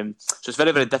 So it's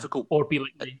very, very difficult. Or be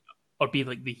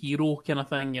like the hero kind of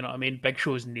thing. You know what I mean? Big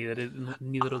Show's neither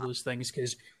of those things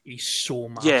because he's so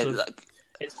massive. Yeah.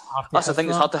 That's the thing.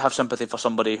 It's hard to have sympathy for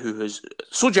somebody who is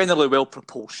so generally well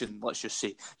proportioned. Let's just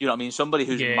say, you know what I mean. Somebody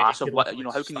who's massive. How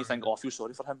can you think? Oh, I feel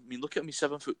sorry for him. I mean, look at him. He's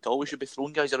 7 foot tall. We should be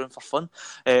throwing guys around for fun.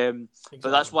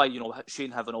 But that's why Shane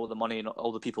having all the money and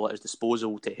all the people at his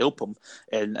disposal to help him,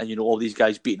 and all these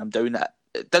guys beating him down.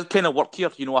 It did kind of work here.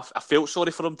 I felt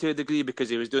sorry for him to a degree because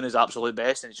he was doing his absolute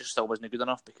best and it just still wasn't good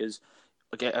enough because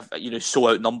so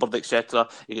outnumbered, etc.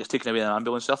 He gets taken away in an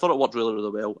ambulance. So I thought it worked really,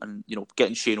 really well. And,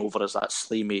 getting Shane over as that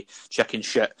slimy chicken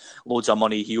shit, loads of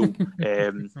money heel.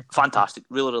 Fantastic.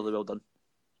 Really, really well done.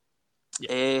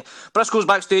 Yeah. Briscoe's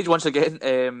backstage once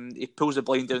again. He pulls the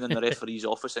blind down in the referee's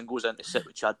office and goes in to sit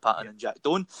with Chad Patton and Jack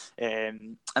Doan.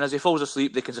 And as he falls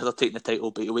asleep, they consider taking the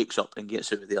title, but he wakes up and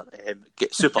gets out of there.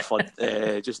 Super fun.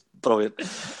 Just brilliant.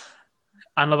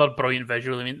 Another brilliant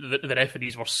visual. I mean, the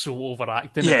referees were so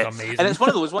overacting. Yeah, it's amazing. And it's one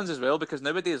of those ones as well, because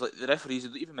nowadays, like, the referees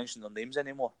don't even mention their names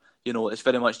anymore. It's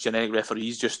very much generic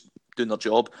referees just doing their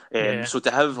job. So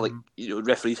to have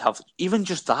referees have even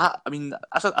just that. I mean,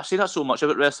 I say that so much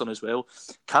about wrestling as well.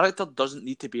 Character doesn't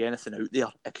need to be anything out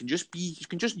there. It can just be. You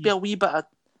can just be a wee bit of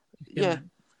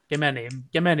Give me a name.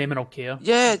 Give me a name and I'll care.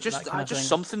 Yeah, just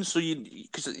something. So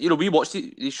because we watch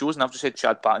these shows and I've just said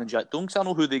Chad Patton and Jack Doan because I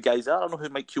know who the guys are. I know who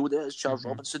Mike Kyoto is, Charles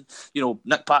Robinson,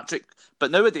 Nick Patrick.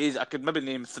 But nowadays I could maybe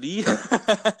name 3. 2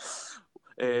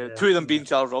 of them being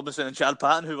Charles Robinson and Chad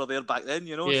Patton, who were there back then.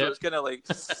 So it's kind of like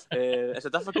it's a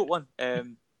difficult one.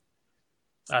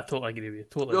 I totally agree with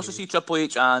you. We also see Triple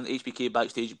H and HBK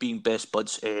backstage being best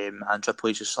buds, and Triple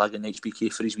H is slagging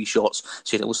HBK for his wee shots,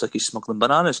 saying it looks like he's smuggling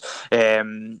bananas.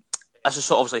 This is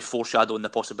sort of like foreshadowing the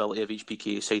possibility of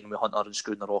HBK siding with Hunter and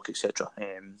screwing the Rock, etc.,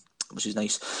 which is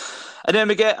nice. And then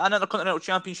we get an Intercontinental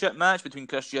Championship match between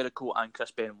Chris Jericho and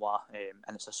Chris Benoit,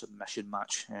 and it's a submission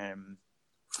match.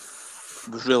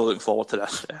 Was really looking forward to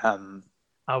this.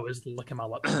 I was licking my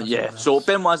lips. So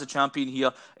Benoit's the champion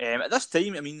here. At this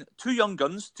time, I mean, 2 young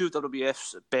guns, 2 of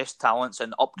WWF's best talents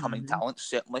and upcoming talents,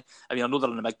 certainly. I mean, I know they're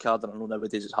in the mid-card, and I know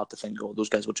nowadays it's hard to think, those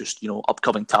guys were just,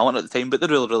 upcoming talent at the time, but they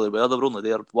really, really were. They were only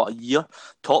there, a year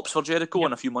tops for Jericho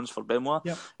and a few months for Benoit.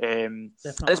 And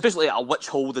it's basically a which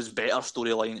hold is better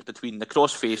storyline between the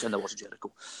Crossface and the Worst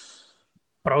Jericho.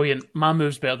 Brilliant. My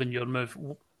move's better than your move.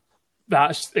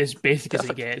 That's as basic as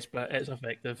it gets, but it's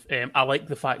effective. I like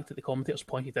the fact that the commentators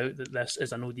pointed out that this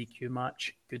is an ODQ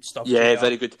match. Good stuff. Yeah,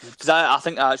 very good. Because I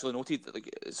think I actually noted,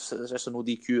 is this an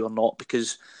ODQ or not?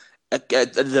 Because it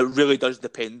really does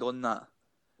depend on that.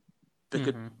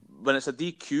 Because when it's a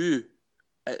DQ,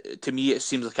 to me it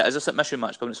seems like it is a submission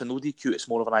match, but when it's an ODQ, it's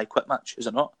more of an I Quit match, is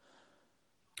it not?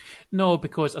 No,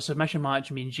 because a submission match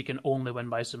means you can only win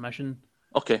by submission.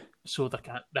 Okay. So there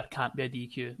can't be a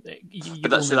DQ.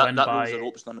 But that rules the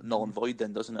ropes null and void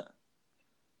then, doesn't it?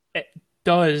 It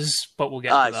does, but we'll get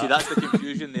to that. See, that's the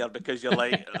confusion there, because you're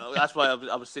like, that's why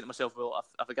I was saying to myself, well,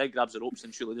 if a guy grabs the ropes,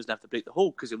 then surely he doesn't have to break the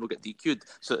hold because he'll not get DQ'd.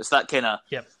 So it's that kind of,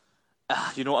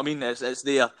 you know what I mean? It's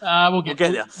there. We'll get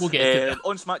there. We'll get to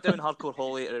on SmackDown, Hardcore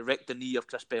Holly wrecked the knee of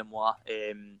Chris Benoit.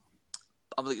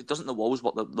 I'm like, doesn't the walls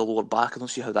work the lower back? I don't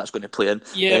see how that's going to play in.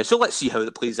 Yeah. So let's see how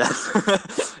it plays in.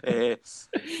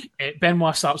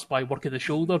 Benoit starts by working the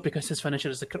shoulder because his finisher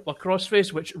is the crippler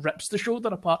crossface, which rips the shoulder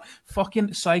apart.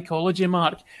 Fucking psychology,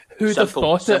 Mark. Who'd have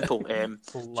thought it? Simple. Do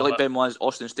you like Benoit's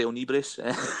Austin-style knee brace?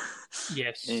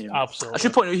 Yes, absolutely. I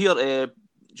should point out here,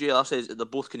 JR says that they're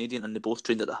both Canadian and they both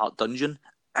trained at the Hart Dungeon.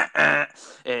 JR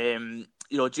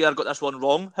got this one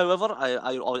wrong, however.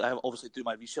 I obviously do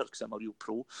my research because I'm a real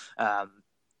pro.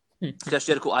 Chris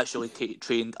Jericho actually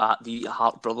trained at the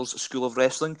Hart Brothers School of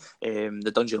Wrestling.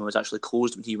 The dungeon was actually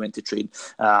closed when he went to train.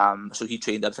 So he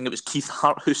trained, I think it was Keith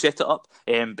Hart who set it up,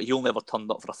 but he only ever turned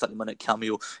up for a 30-minute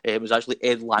cameo. It was actually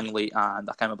Ed Langley and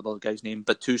I can't remember the other guy's name,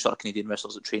 but 2 sort of Canadian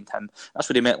wrestlers that trained him. That's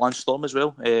where he met Lance Storm as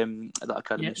well, at that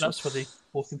academy. Yeah, that's where they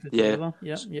both came together.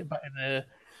 Yeah, back in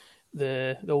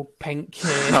the old pink pink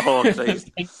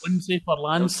onesie for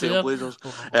Lance there.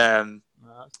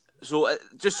 So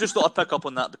just thought I'd pick up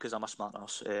on that because I'm a smart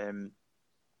ass.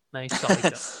 Nice, I like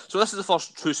it. So this is the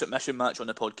first true submission match on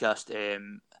the podcast.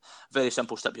 Very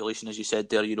simple stipulation, as you said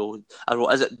there. I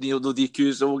wrote, is it no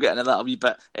DQs? So we'll get into that a wee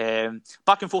bit.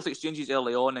 Back and forth exchanges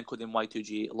early on, including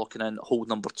Y2J locking in hold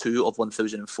number 2 of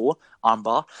 1004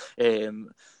 armbar.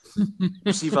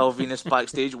 See Val Venus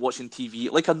backstage watching TV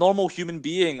like a normal human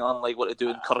being, unlike what they do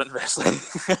in current wrestling.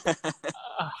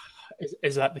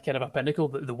 Is that the kind of a pinnacle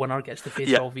that the winner gets to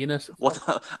face Val Venus?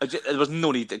 There was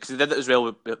no need, because they did it as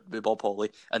well with Bob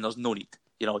Holly, and there's no need.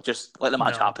 Just let the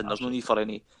match happen. There's no need for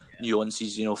any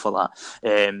nuances, for that.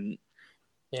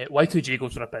 Y2J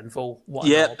goes for a pinfall.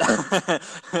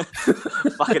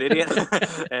 Fucking idiot.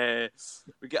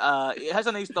 We get it has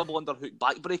a nice double underhook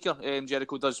backbreaker.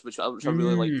 Jericho does, which I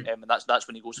really like, and that's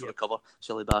when he goes for a cover.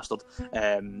 Silly bastard.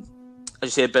 As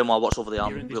you said, Benoit works over the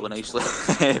arm really nicely.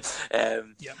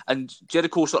 And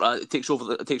Jericho sort of takes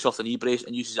off the knee brace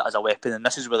and uses it as a weapon, and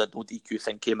this is where the no DQ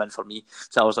thing came in for me.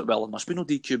 So I was like, well, there must be no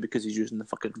DQ because he's using the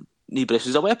fucking knee brace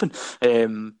as a weapon.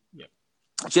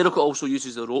 Jericho also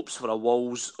uses the ropes for a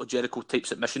Walls or Jericho type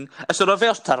submission. It's a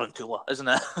reverse Tarantula, isn't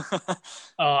it?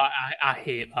 Oh, I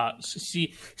hate that.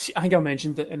 See, I think I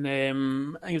mentioned it in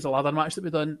I think it was a ladder match that we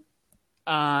done,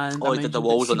 and I Oh, he did the mentioned that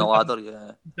Walls on see the when ladder,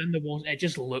 yeah. in the walls, it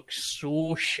just looks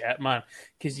so shit, man.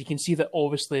 Because you can see that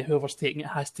obviously whoever's taking it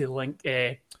has to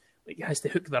has to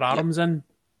hook their Yep. arms in.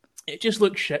 It just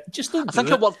looks shit. Just don't I do think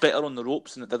it. it worked better on the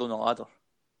ropes than it did on the ladder.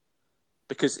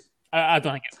 Because I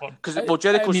don't think it worked.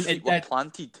 Jericho's I mean, feet were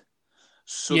planted.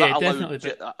 So that yeah,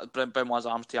 definitely, allowed but Benoit's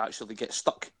arms to actually get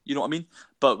stuck. You know what I mean?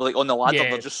 But like on the ladder,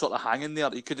 they're yeah, just sort of hanging there.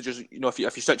 You could have just, if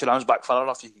you stretch your arms back far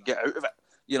enough, you can get out of it.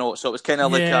 So it was kind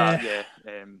of like yeah,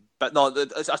 but no,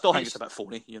 I still think it's it's a bit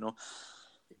phony.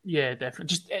 yeah, definitely.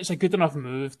 Just it's a good enough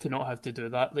move to not have to do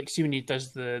that. Like, see when he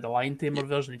does the lion tamer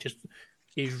version,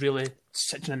 he's really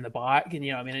sitting in the back, and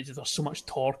you know what I mean. There's so much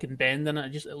torque and bend in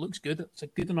it. It looks good. It's a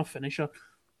good enough finisher.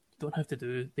 Don't have to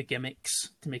do the gimmicks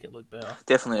to make it look better.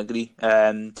 Definitely agree.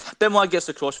 Benoit gets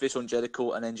the crossface on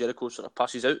Jericho, and then Jericho sort of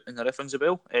passes out in the ref rings the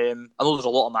bell. I know there's a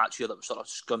lot of match here that was sort of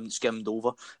skimmed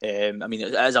over. I mean,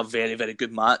 it is a very, very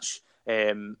good match.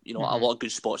 A lot of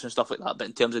good spots and stuff like that. But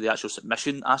in terms of the actual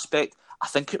submission aspect, I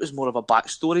think it was more of a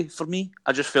backstory for me.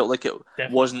 I just felt like it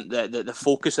Definitely. wasn't the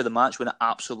focus of the match when it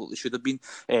absolutely should have been.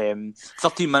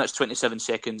 13 minutes, 27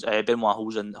 seconds. Benoit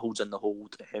holds in the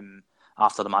hold.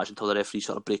 After the match until the referee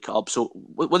sort of break it up. So,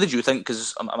 what did you think?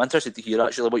 Because I'm interested to hear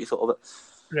actually what you thought of it.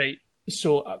 Right.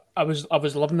 So I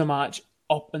was loving the match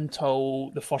up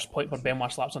until the first point where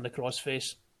Benoit slaps on the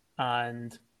crossface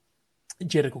and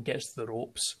Jericho gets to the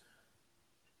ropes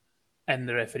and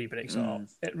the referee breaks it up.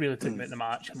 It really took me out of the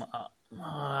match. I'm like,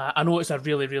 I know it's a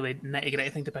really, really nitty-gritty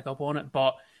thing to pick up on it,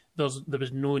 but there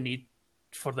was no need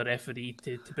for the referee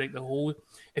to break the hold.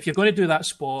 If you're going to do that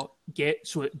spot, get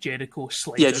so that Jericho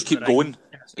slides. Yeah, just keep going.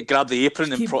 Grab the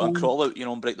apron and going. crawl out,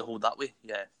 and break the hold that way.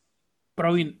 Yeah,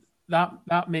 brilliant.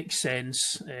 That makes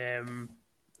sense. As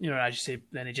you say,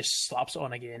 then he just slaps it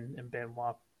on again, and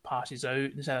Benoit passes out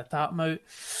instead of tap him out.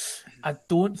 I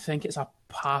don't think it's a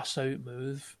pass out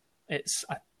move. It's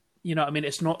a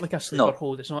it's not like a sleeper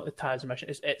hold. It's not the Taz mission.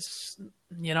 It's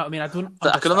you know what I mean. I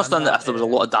can understand that if there was a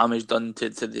lot of damage done to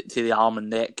the arm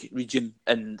and neck region,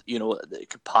 and it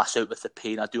could pass out with the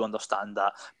pain. I do understand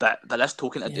that, but this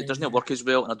token it doesn't work as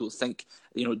well, and I don't think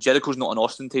Jericho's not an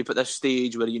Austin type at this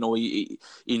stage where he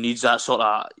needs that sort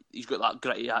of, he's got that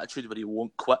gritty attitude where he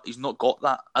won't quit. He's not got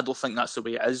that. I don't think that's the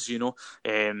way it is. I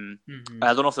don't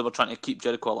know if they were trying to keep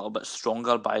Jericho a little bit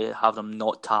stronger by having him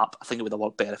not tap. I think it would have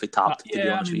worked better if he tapped. To be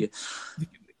honest with you.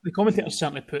 The commentators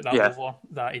certainly put that over,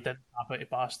 that he didn't tap out, he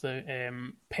passed out.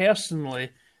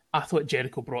 Personally, I thought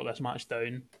Jericho brought this match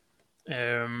down.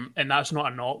 And that's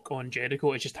not a knock on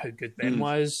Jericho, it's just how good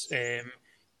Benoit is.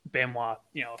 Benoit,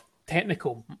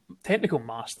 technical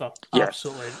master,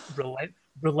 absolutely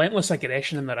relentless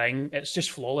aggression in the ring. It's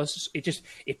just flawless.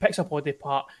 He picks a body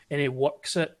part and he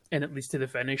works it, and it leads to the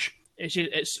finish.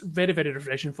 It's very, very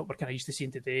refreshing for what we're kind of used to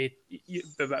seeing today.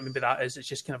 But I mean, by that is it's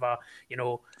just kind of a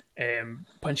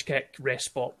punch kick rest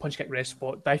spot,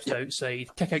 dive to the outside,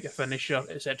 kick out your finisher,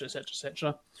 etc., etc.,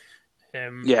 etc.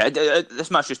 This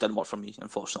match just didn't work for me,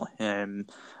 unfortunately.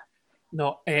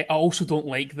 No, I also don't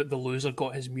like that the loser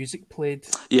got his music played.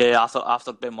 Yeah,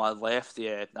 after Benoit left,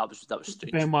 that was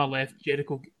strange. Benoit left,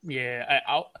 Jericho. Yeah,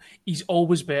 he's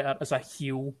always better as a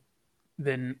heel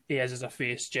than he is as a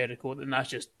face, Jericho, and that's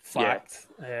just fact.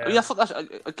 I thought that's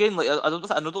again. Like I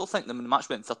don't think the match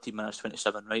went 13 minutes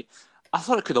 27, right? I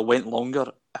thought it could have went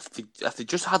longer if they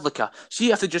just had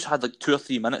if they just had 2 or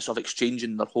 3 minutes of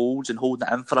exchanging their holds and holding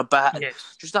it in for a bit, and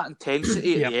just that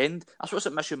intensity at the end. That's what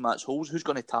submission match holds. Who's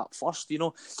going to tap first?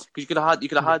 Because you could have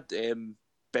had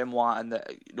Benoit and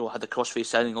had the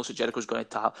crossface in, and looks like Jericho's going to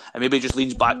tap, and maybe he just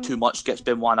leans back too much, gets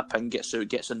Benoit in a pin, gets out,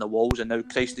 gets in the walls, and now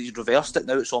Christ, he's reversed it.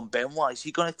 Now it's on Benoit. Is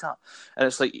he going to tap? And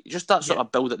it's like just that sort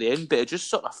of build at the end, but it just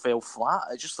sort of fell flat.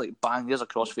 It's just like bang, there's a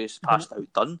crossface passed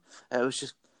out, done. It was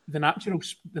just the natural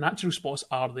spots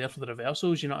are there for the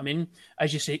reversals. You know what I mean?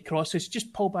 As you say, crosses,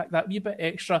 just pull back that wee bit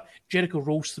extra. Jericho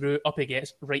rolls through, up he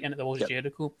gets, right into the walls of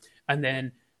Jericho, and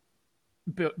then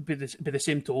by the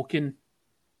same token,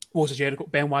 walls of Jericho,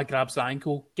 Benoit grabs the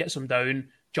ankle, gets him down,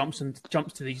 jumps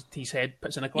to his head,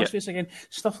 puts in a crossface again,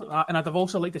 stuff like that. And I'd have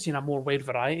also liked to see a more wide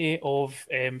variety of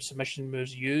submission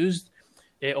moves used.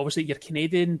 Obviously, your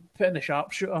Canadian, putting the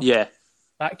sharpshooter,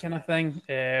 that kind of thing.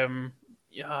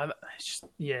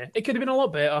 It could have been a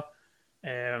lot better,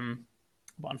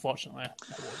 but unfortunately, it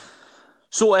wasn't.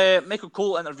 So Michael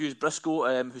Cole interviews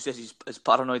Briscoe, who says he's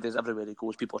paranoid as everywhere he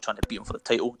goes. People are trying to beat him for the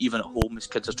title. Even at home, his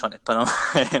kids are trying to pin him.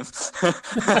 It's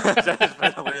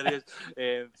been hilarious.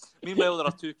 Meanwhile, there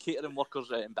are two catering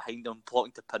workers behind him,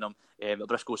 plotting to pin him. But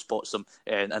Briscoe spots them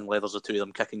and leathers the two of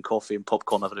them, kicking coffee and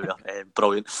popcorn everywhere.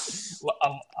 Brilliant.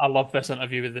 I love this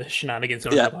interview with the shenanigans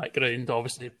in the background.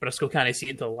 Obviously, Briscoe can't see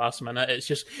it until the last minute.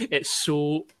 It's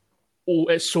so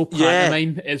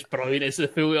pantomime. Yeah. It's brilliant. It's the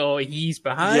full, he's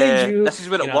behind you. This is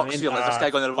where it works. This guy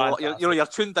going to you're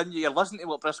tuned in, you're listening to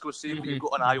what Briscoe's saying, but you've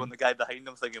got an eye on the guy behind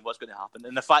him thinking what's going to happen.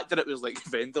 And the fact that it was like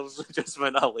vendors just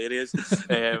went hilarious.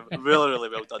 Really, really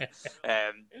well done.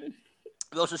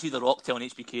 We also see The Rock telling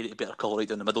HBK that he better call right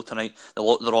down the middle tonight.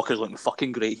 The Rock is looking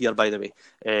fucking great here, by the way.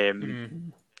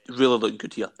 Really looking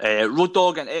good here. Road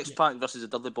Dogg and X-Pac versus the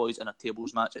Dudley Boys in a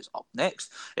tables match is up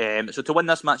next. So to win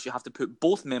this match, you have to put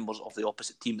both members of the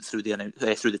opposite team through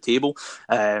the table.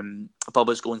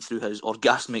 Bubba's going through his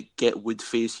orgasmic get wood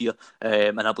phase here,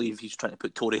 and I believe he's trying to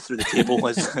put Tori through the table.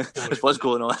 is what's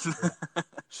going on.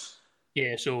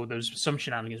 Yeah, so there's some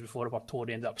shenanigans before where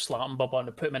Tori ended up slapping Bubba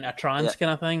and put him into a trance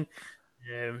kind of thing.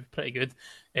 Pretty good.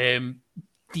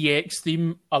 DX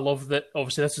theme, I love that.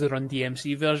 Obviously, this is the Run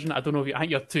DMC version. I don't know if I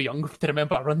think you're too young to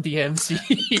remember Run DMC.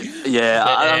 Yeah,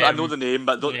 but, I know the name,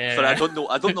 but sorry, I don't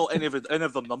know any of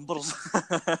the numbers.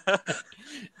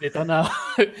 They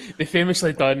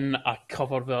famously done a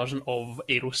cover version of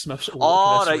Aerosmith's.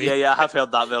 Oh right, yeah, I have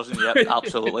heard that version. Yeah,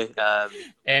 absolutely. I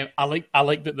like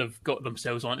that they've got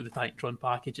themselves onto the Titantron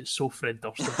package. It's so Fred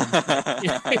Durst.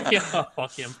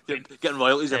 Fuck him. Getting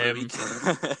royalties every week.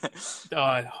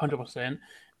 100%.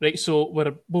 Right, so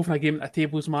we're both in agreement. A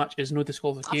tables match is no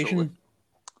disqualification. Absolutely.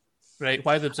 Right,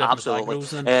 why are they observing the tag rules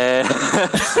then?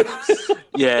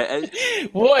 Yeah.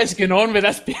 What is going on with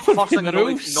this people? First thing I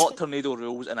know, not tornado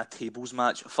rules in a tables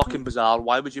match. Fucking bizarre.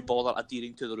 Why would you bother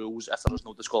adhering to the rules if there's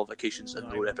no disqualifications and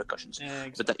no repercussions? Yeah,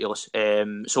 exactly. Ridiculous.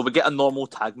 So we get a normal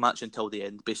tag match until the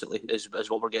end, basically, is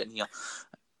what we're getting here.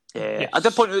 Yes. I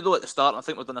did point out though at the start, and I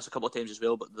think we've done this a couple of times as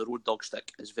well, but the Road Dogg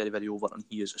stick is very, very over, and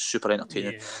he is super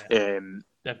entertaining. Yeah,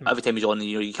 every time he's on,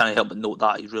 you can't help but note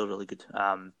that he's really, really good.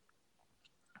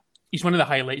 He's one of the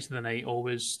highlights of the night,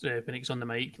 always, when he's on the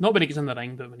mic. Not when he's in the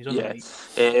ring, but when he's on the mic.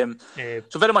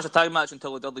 So very much a tag match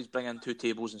until the Dudleys bring in two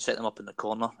tables and set them up in the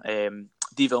corner.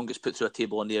 Devon gets put through a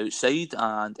table on the outside,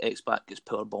 and X-Pac gets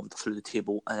powerbombed through the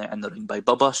table in the ring by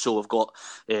Bubba. So we've got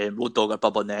Road Dogg or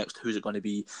Bubba next. Who's it going to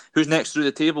be? Who's next through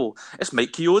the table? It's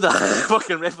Mike Chioda.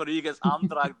 Fucking referee gets arm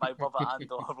dragged by Bubba and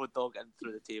Road Dogg in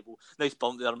through the table. Nice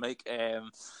bump there, Mike.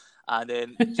 And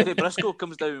then Jerry Briscoe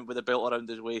comes down with a belt around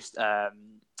his waist.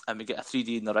 And we get a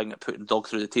 3D in the ring putting Dog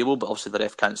through the table, but obviously the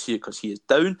ref can't see it because he is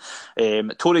down.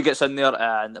 Tori gets in there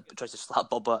and tries to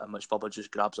slap Bubba, in which Bubba just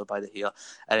grabs her by the hair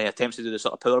and he attempts to do the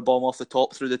sort of power bomb off the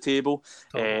top through the table.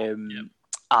 And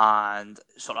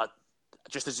sort of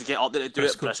just as you get up there to do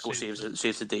it, Briscoe saves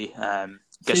the day.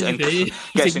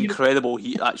 Gets incredible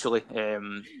heat actually.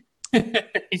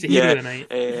 He's a hero tonight.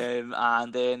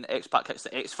 And then X-Pac kicks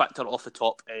the X Factor off the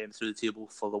top through the table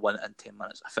for the win in 10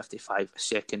 minutes and 55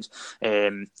 seconds.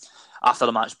 After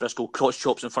the match, Briscoe cross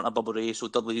chops in front of Bubba Ray, so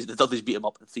the Dudleys beat him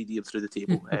up and 3D him through the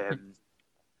table.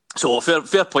 So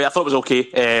fair play. I thought it was okay.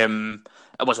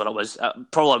 It was what it was.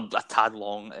 Probably a tad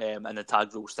long, and the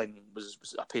tag rules thing was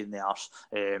a pain in the arse.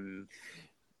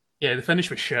 Yeah, the finish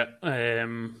was shit.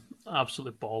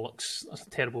 Absolutely bollocks. That's a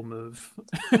terrible move.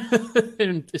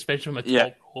 Especially from a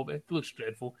top rope. It looks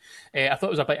dreadful. I thought it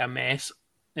was a bit of a mess,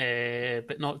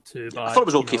 but not too bad. I thought it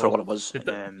was okay for what it was.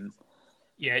 The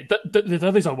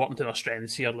Dudleys are working to their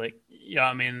strengths here. Like, yeah,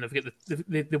 I mean, they've got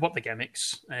they work the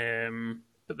gimmicks,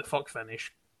 but the fuck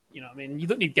finish. You know what I mean? You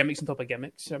don't need gimmicks on top of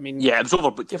gimmicks. I mean, yeah, it was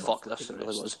overbooked. Fuck this, it really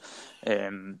was.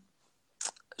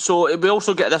 So we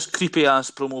also get this creepy ass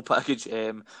promo package,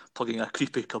 plugging a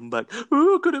creepy comeback.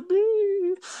 Oh, could it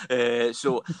be?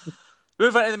 So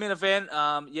move into the main event.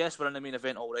 Yes, we're in the main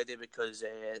event already because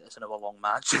it's another long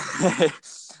match.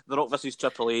 The Rock versus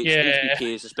Triple H. HBK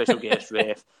is a special guest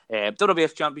ref.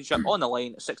 WWF Championship on the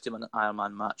line. 60-minute Iron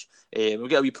Man match. We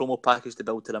get a wee promo package to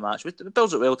build to the match. It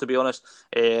builds it well, to be honest.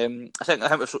 I think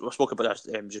we spoke about this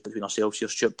just between ourselves here,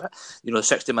 Stuart. But the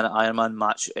 60-minute Iron Man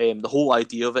match. The whole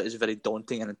idea of it is very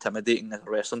daunting and intimidating as a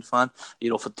wrestling fan.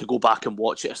 To go back and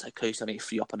watch it, it's like, Christ, I need to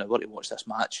free up an hour to watch this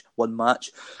match. One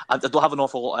match. I don't have an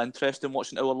awful lot of interest in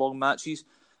watching hour-long matches,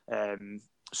 so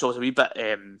I was a wee bit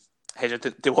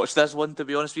hesitant to watch this one, to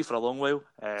be honest with you, for a long while.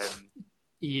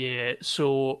 Yeah,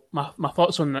 so my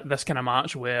thoughts on this kind of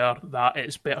match were that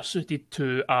it's better suited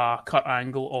to a Kurt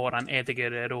Angle or an Eddie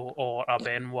Guerrero or a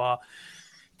Benoit,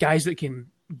 guys that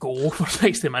can go for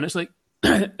 60 minutes. Like,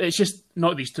 it's just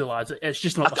not these two lads. It's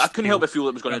just not. I couldn't help but feel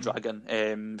it was going to drag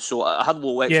in. So I had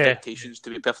low expectations, to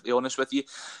be perfectly honest with you.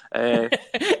 And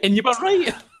you were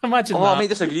right. Imagine that. I might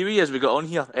disagree with you as we got on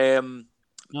here.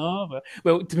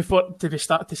 Well, to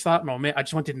start, no, mate. I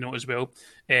just wanted to note as well.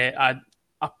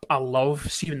 I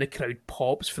love seeing the crowd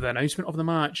pops for the announcement of the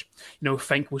match. You know,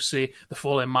 Fink will say the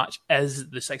following match is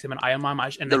the 60-minute Iron Man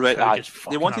match, and the crowd just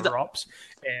fucking erupts.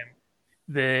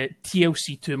 The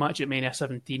TLC 2 match at Mania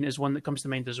 17 is one that comes to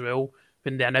mind as well.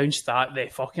 When they announced that, they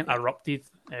fucking erupted.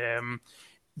 The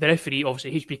referee,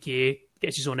 obviously, HBK,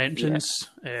 gets his own entrance.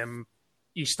 Yeah.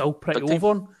 He's still pretty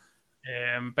over.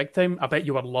 Big time. I bet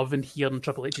you were loving hearing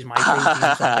Triple H's mic.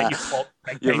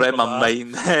 You read my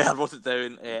mind. I wrote it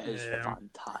down. It is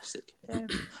fantastic.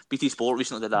 BT Sport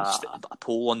recently did a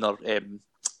poll on their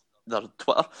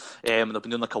Twitter, and they've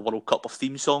been doing like a World Cup of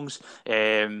theme songs.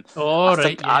 I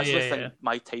think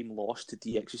my time lost to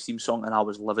DX's theme song, and I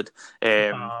was livid.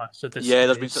 There's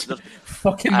been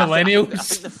fucking millennials. I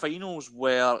think the finals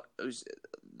were.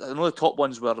 I know the top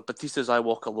ones were Batista's "I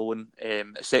Walk Alone,"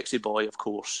 "Sexy Boy," of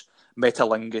course.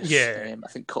 Metalingus, I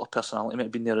think Cult of Personality might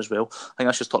have been there as well. I think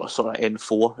that's just sort of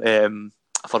N4,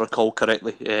 if I recall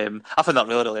correctly. I find that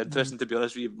really, really interesting, to be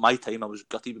honest with you. My time, I was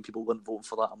gutted when people weren't voting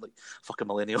for that. I'm like, fucking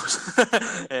millennials.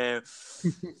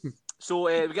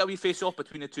 So we get a wee face-off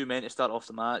between the two men to start off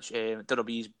the match.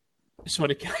 Derby's...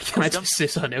 Sorry, can I just say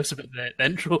something else about the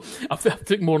intro? I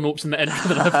took more notes in the intro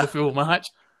than I have the full match.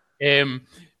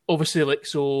 Obviously,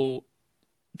 so...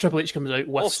 Triple H comes out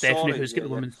with Stephanie, who's got the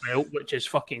women's belt, which is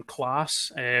fucking class.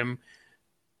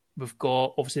 We've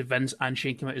got, obviously, Vince and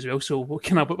Shane come out as well. So what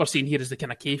we're seeing here is the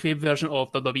kind of kayfabe version of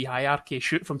the WWE Hierarchy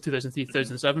shoot from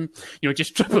 2003-2007. You know,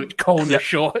 just Triple H calling the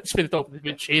shots for the top of the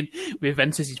food chain with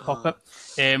Vince as his puppet.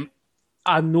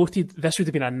 I noted this would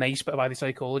have been a nice bit of added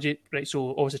psychology, right? So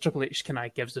obviously Triple H kind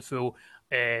of gives the full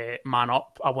man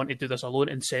up. I want to do this alone,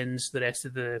 and sends the rest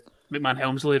of the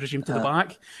McMahon-Helmsley regime to the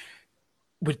back.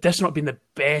 Would this not been the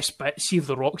best bit? See if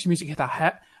The Rock's music hit a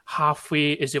hit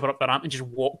halfway as they were up the ramp and just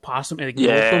walk past them and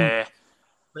ignore them.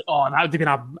 Like, that would have been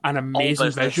an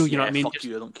amazing visual. You know what I mean? Fuck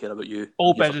you, I don't care about you.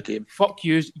 All business. Fuck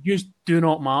you. You do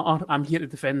not matter. I'm here to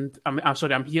defend. I'm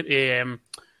here to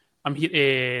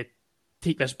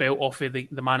take this belt off of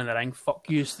the man in the ring. Fuck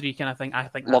you, three kind of thing. I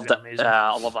think that's amazing.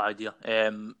 I love that idea.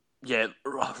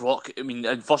 Rock. I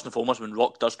mean, first and foremost, when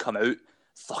Rock does come out,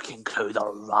 fucking crowd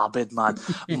are rabid, man.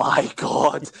 My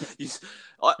God.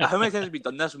 How many times have we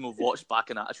done this when we've watched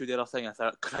back in Attitude Era thing? I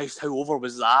thought, Christ, how over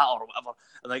was that, or whatever.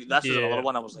 And like, this is another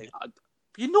one I was like,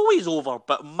 you know he's over,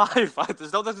 but my fact, it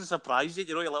still doesn't surprise you.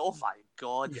 You know, you're like, oh my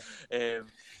God.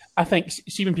 I think,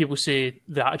 see, when people say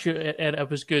the Attitude Era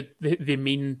was good, they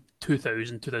mean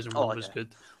 2001 was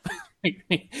good.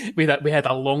 we had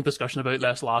a long discussion about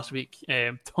this last week,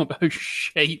 talking about how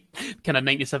shite kind of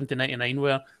 97 to 99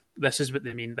 were. This is what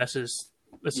they mean. This is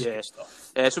good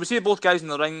stuff. So we see both guys in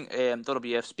the ring.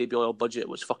 WWF's baby oil budget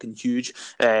was fucking huge.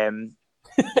 We're in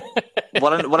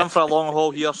for a long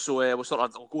haul here, so we'll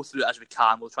go through it as we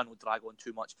can. We'll try not to drag on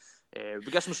too much.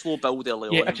 We get some slow build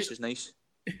early on, which is nice.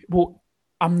 Well,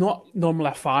 I'm not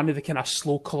normally a fan of the kind of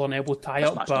slow collar and elbow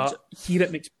tie-up, but here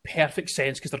it makes perfect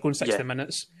sense because they're going 60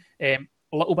 minutes. A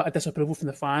little bit of disapproval from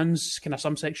the fans, kind of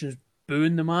some sections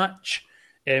booing the match.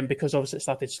 Because obviously it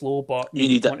started slow, but you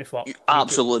need it. You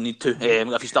absolutely need to.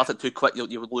 If you start it too quick,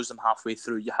 you would lose them halfway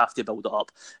through. You have to build it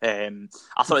up. I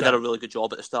thought he did a really good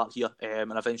job at the start here,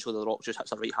 and eventually The Rock just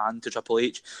hits a right hand to Triple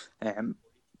H,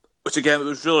 which again it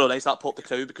was really nice. That popped the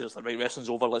crowd because the right, wrestling's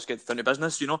over. Let's get down to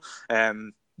business, you know.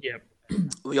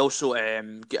 We also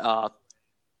get a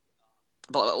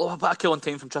bit of killing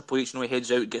time from Triple H. You know, he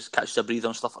heads out, catches a breather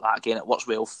and stuff like that. Again, it works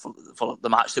well for the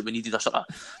match that we needed, a sort of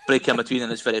break in between, and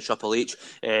it's very Triple H.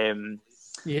 Vintage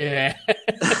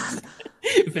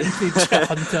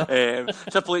Hunter.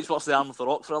 Triple H works the arm of The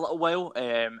Rock for a little while,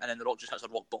 and then The Rock just hits a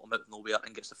rock bottom out of nowhere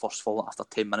and gets the first fall after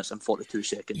 10 minutes and 42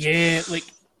 seconds. Yeah,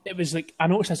 it was I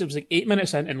noticed this, it was 8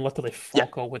 minutes in and literally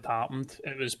fuck all what happened.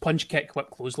 It was punch, kick,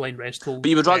 whip, clothesline, rest hold. But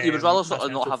you would rather sort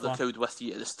of not have the crowd with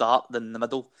you at the start than in the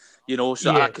middle, you know, so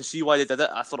I can see why they did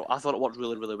it. I thought it worked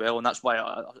really, really well, and that's why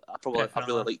I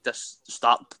really liked this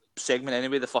start segment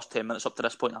anyway, the first 10 minutes up to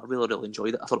this point. I really, really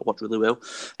enjoyed it. I thought it worked really well.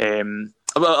 I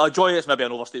enjoy it, it's maybe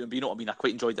an overstatement, but you know what I mean, I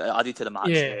quite enjoyed it. It added to the match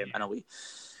in a way.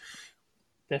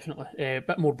 Definitely. A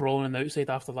bit more brawling on the outside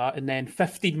after that. And then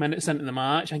 15 minutes into the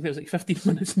match, I think it was 15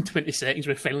 minutes and 20 seconds,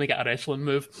 we finally get a wrestling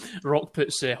move. Rock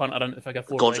puts Hunter into figure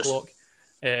 4 leg lock.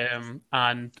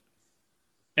 And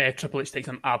Triple H takes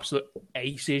an absolute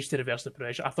ice age to reverse the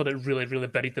pressure. I thought it really, really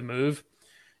buried the move.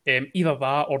 Either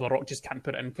that or The Rock just can't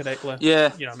put it in correctly.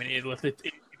 Yeah. You know what I mean? He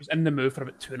was in the move for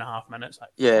about 2.5 minutes. Like,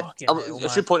 Yeah, hell, I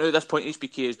should point out at this point,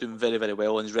 HBK is doing very, very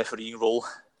well in his refereeing role.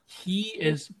 He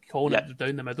is calling it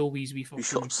down the middle, wee fucking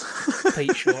shorts.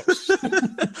 tight shorts.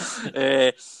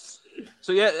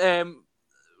 So yeah,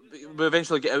 we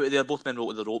eventually get out of there. Both men roll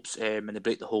to the ropes and they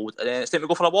break the hold. And then it's time to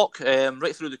go for a walk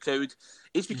right through the crowd.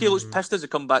 HBK looks pissed as they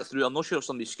come back through. I'm not sure if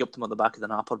somebody skipped him on the back of the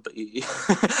napper, but he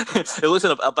looks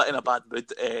in a bit in a bad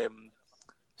mood.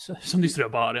 So somebody's threw a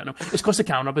bar at him. It's because the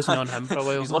camera wasn't on him for a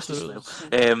while. He's lost his smell.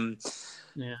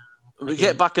 Yeah. We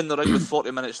get back in the ring with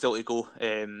 40 minutes still to go.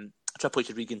 Triple H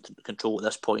has regained control at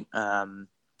this point.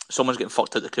 Someone's getting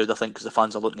fucked out the crowd, I think, because the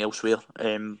fans are looking elsewhere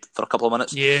for a couple of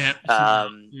minutes. Yeah.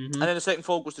 And then the second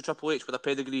fall goes to Triple H with a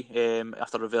pedigree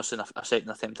after reversing a second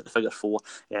attempt at the figure four.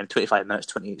 25 minutes,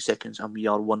 28 seconds, and we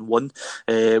are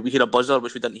 1-1. We hear a buzzer,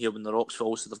 which we didn't hear when the Rock's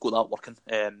fall, so they've got that working.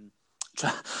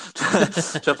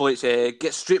 Triple H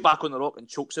gets straight back on the Rock and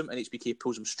chokes him, and HBK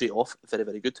pulls him straight off. Very,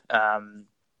 very good.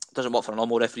 Doesn't work for a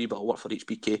normal referee, but it'll work for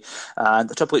HBK. And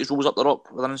the Triple H rolls up the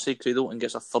Rock with an inside cradle and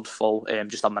gets a third fall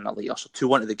just a minute later. So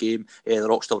 2-1 to the game. The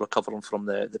Rock still recovering from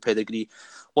the pedigree.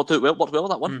 Worked well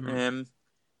that one.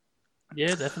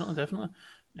 Yeah, definitely. That's what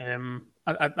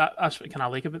kind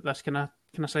of like about this kind of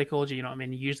psychology. You know what I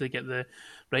mean? You usually get the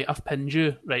right. I've pinned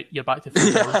you. Right, you're back to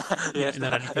full health. Yeah, and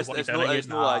then it's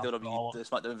no idea of the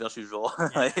SmackDown versus Raw.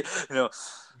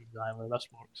 Exactly, this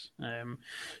works.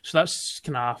 So that's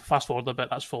kind of fast forward a bit.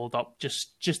 That's followed up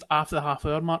just after the half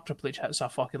hour mark. Triple H hits a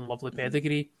fucking lovely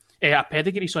pedigree. A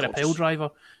pile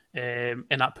driver, and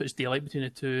that puts daylight between the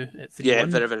two at 3-1. Yeah,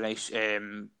 very, very nice.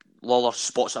 Lawler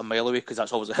spots it a mile away because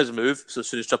that's always his move. So as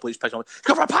soon as Triple H picks him up,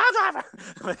 go for a power driver!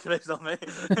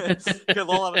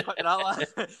 Lawler was quick at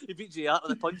that. He beat JR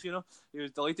with a punch, you know. He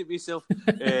was delighted with himself.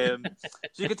 So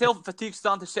you can tell fatigue's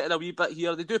starting to set in a wee bit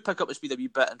here. They do pick up the speed a wee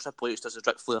bit, and Triple H does a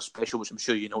Ric Flair special, which I'm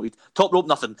sure you know. Top rope,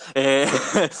 nothing.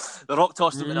 The Rock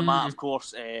tossed him in the mat, of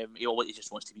course. He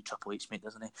just wants to be Triple H, mate,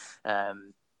 doesn't he?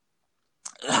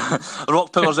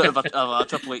 Rock powers out of a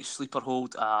Triple H sleeper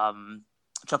hold.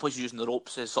 Triple H is using the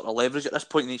ropes as sort of leverage at this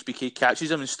point, and HBK catches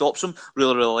him and stops him.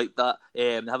 Really, really like that.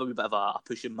 They have a wee bit of a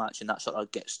pushing match, and that sort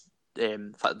of gets.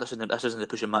 In fact, this isn't the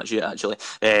pushing match yet, actually.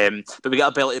 But we get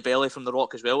a belly to belly from The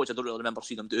Rock as well, which I don't really remember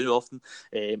seeing him do often.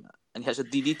 And he hits a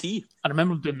DDT. I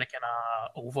remember him doing the kind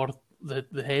of over the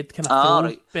head kind of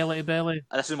right. Belly to belly.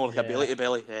 And this is more like a belly to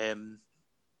belly.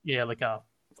 Yeah, like a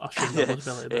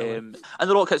and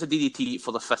The Rock hits a DDT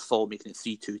for the fifth fall, making it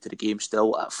 3-2 to the game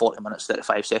still at 40 minutes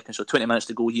 35 seconds. So 20 minutes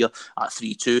to go here at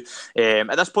 3-2.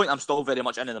 At this point, I'm still very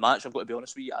much into the match. I've got to be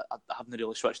honest with you. I haven't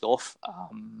really switched off.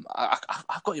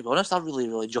 I've got to be honest. I really,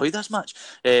 really enjoyed this match.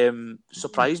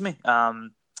 Surprised me.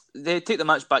 They take the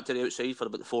match back to the outside for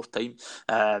about the fourth time.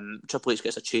 Triple H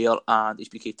gets a chair and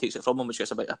HBK takes it from him, which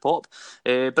gets a bit of a pop.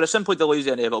 But it simply delays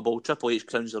the inevitable. Triple H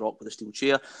crowns The Rock with a steel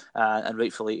chair, and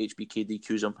rightfully HBK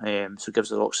DQs him, so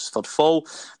gives The Rock his third fall.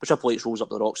 But Triple H rolls up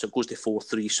The Rock, so it goes to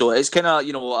 4-3. So it's kind of,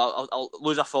 I'll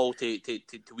lose a fall to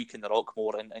weaken The Rock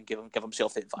more and give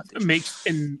himself the advantage.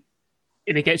 And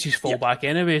he gets his fall back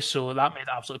anyway, so that made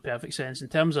absolutely perfect sense in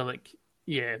terms of like.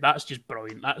 Yeah, that's just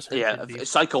brilliant.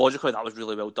 Psychologically, that was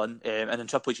really well done. And in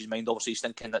Triple H's mind, obviously, he's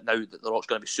thinking that now that The Rock's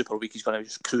going to be super weak, he's going to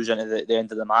just cruise into the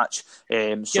end of the match.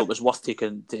 So it was worth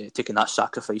taking that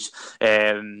sacrifice.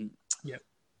 And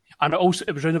also,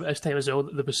 it was around about this time as well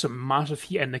that there was some massive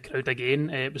heat in the crowd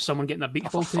again. It was someone getting a beach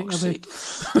ball taken away.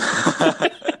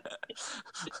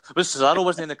 Was Cesaro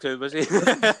wasn't in the crowd, was he?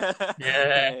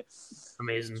 Yeah.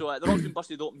 Amazing. So The Rock's been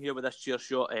busted open here with this chair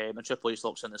shot, and Triple H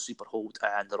locks in the sleeper hold,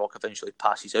 and The Rock eventually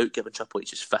passes out, giving Triple H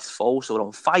his fifth fall. So we're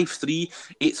on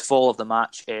 5-3, eighth fall of the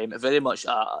match. Very much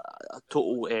a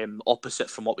total opposite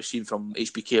from what we've seen from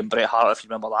HBK and Bret Hart, if you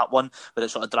remember that one, where it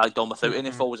sort of dragged on without any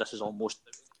falls. This is almost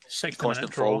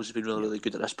constant falls. It's been really, really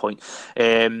good at this point.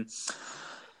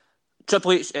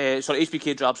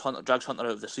 HBK drags Hunter out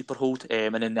of the sleeper hold,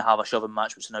 and then they have a shoving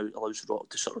match, which now allows The Rock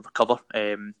to sort of recover.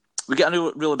 We get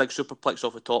a really big superplex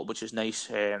off the top, which is nice.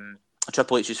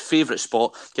 Triple H's favourite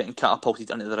spot, getting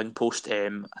catapulted into the ring post. I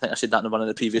think I said that in one of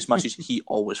the previous matches. He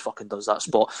always fucking does that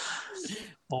spot.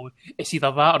 It's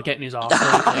either that or getting his arse.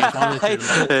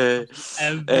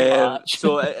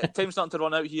 So time's starting to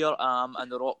run out here,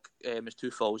 and The Rock is 2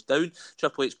 falls down.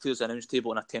 Triple H clears the announce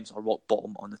table and attempts a rock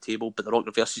bottom on the table, but The Rock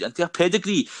reverses into a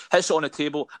pedigree, hits it on the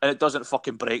table, and it doesn't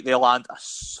fucking break. They land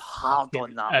hard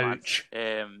on that. Ouch.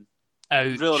 Man.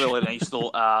 Ouch. Really, really nice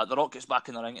though. The Rock gets back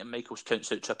in the ring and Michaels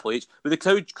counts out Triple H. With the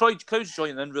crowd's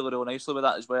joining in really, really nicely with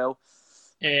that as well.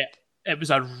 It was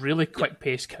a really quick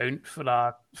pace count for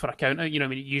a count out. You know, I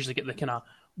mean, you usually get the kind of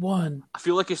one. I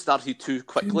feel like he started too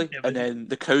quickly, and then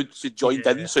the crowd joined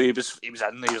in, so he was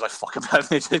in. He was like, "Fuck him," and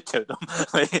he just killed them.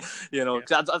 Like, you know,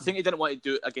 cause I think he didn't want to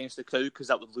do it against the crowd because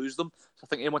that would lose them. So I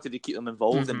think he wanted to keep them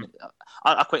involved, and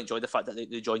I quite enjoyed the fact that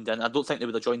they joined in. I don't think they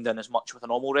would have joined in as much with a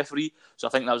normal referee, so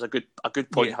I think that was a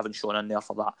good point having Sean in there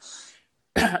for that.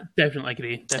 Definitely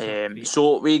agree.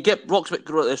 So we get the Rock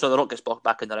gets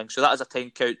back in the ring. So that is a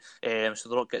 10 count. So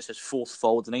the Rock gets his fourth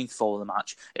fall, the ninth fall of the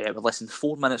match, with less than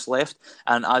 4 minutes left.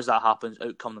 And as that happens,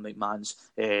 out come the McMahons,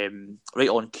 right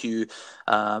on cue.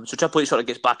 So Triple H sort of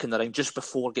gets back in the ring just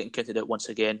before getting counted out once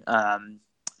again.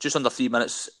 Just under 3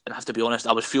 minutes, and I have to be honest,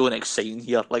 I was feeling exciting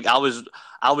here. Like I was in.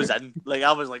 Like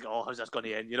I was like, oh, how's this going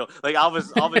to end? You know, like I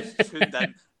was tuned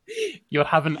in. You're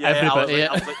having everybody.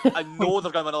 I know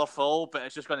they're going to another fall, but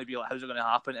it's just going to be like, how's it going to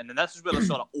happen? And then this is where the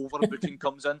sort of overbooking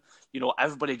comes in. You know,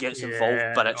 everybody gets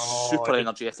involved, but it's super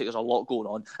energetic. There's a lot going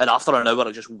on, and after an hour,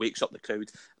 it just wakes up the crowd.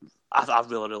 I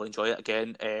really, really enjoy it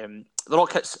again. The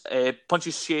Rock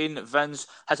punches Shane, Vince,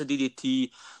 hits a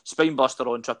DDT, spinebuster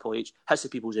on Triple H, hits the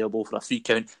people's elbow for a 3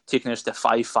 count, taking us to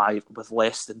 5-5 with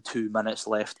less than 2 minutes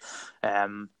left.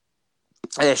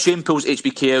 Shane pulls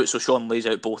HBK out, so Sean lays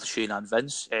out both Shane and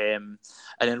Vince. And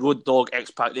then Road Dogg,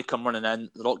 X-Pac, they come running in.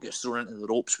 The Rock gets thrown into the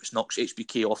ropes, which knocks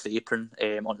HBK off the apron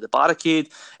onto the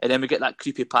barricade. And then we get that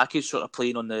creepy package sort of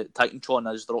playing on the Titantron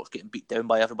as The Rock's getting beat down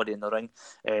by everybody in the ring.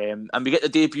 And we get the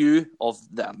debut of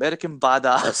the American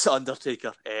Badass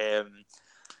Undertaker.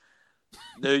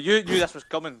 Now you knew this was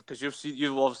coming because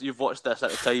you've watched this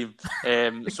at the time.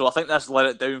 So I think this let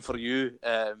it down for you.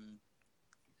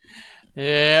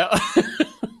 Yeah.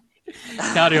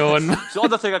 Carry on. So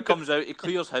Undertaker comes out, he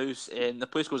clears house, and the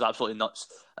place goes absolutely nuts.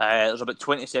 There's about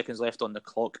 20 seconds left on the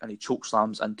clock, and he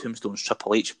chokeslams and tombstones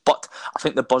Triple H. But I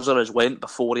think the buzzer has went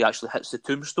before he actually hits the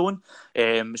tombstone.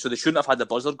 So they shouldn't have had the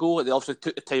buzzer go. They obviously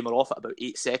took the timer off at about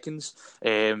 8 seconds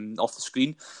off the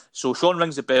screen. So Sean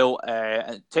rings the bell,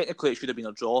 and technically it should have been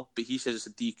a draw, but he says it's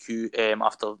a DQ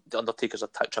after the Undertaker's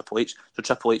attacked Triple H. So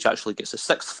Triple H actually gets his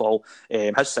sixth fall,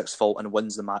 and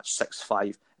wins the match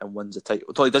 6-5 and wins the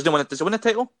title. Does he win the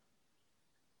title?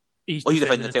 He's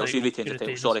defending the title. So he retains the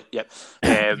title. Sorry, yeah.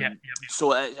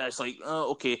 So it's like,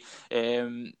 okay.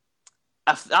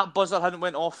 If that buzzer hadn't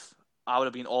went off, I would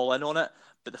have been all in on it.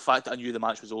 But the fact that I knew the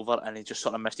match was over and he just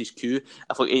sort of missed his cue,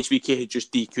 if like HBK had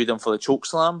just DQ'd him for the choke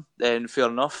slam, then fair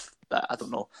enough. But I don't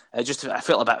know. I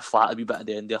felt a bit flat, a wee bit at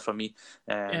the end there for me.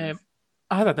 I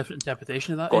had a different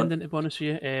interpretation of that ending, to be honest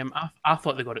with you. I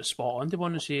thought they got it spot on, to be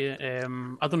honest with you. I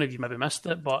don't know if you maybe missed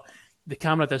it, but the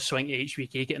camera does swing to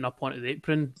HBK getting up onto the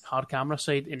apron, hard camera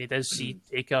side, and he does see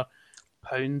Taker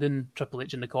pounding Triple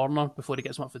H in the corner before he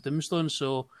gets him up for Tombstone.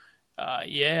 So,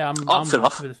 I'm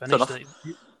happy with the finish.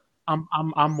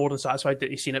 I'm more than satisfied that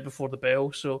he's seen it before the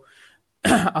bell. So,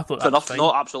 I thought that was fine.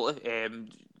 No, absolutely.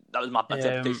 That was my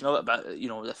interpretation of it. But you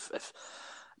know, I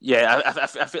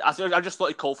just thought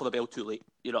he called for the bell too late.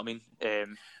 You know what I mean?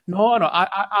 No.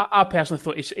 I personally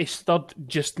thought he stood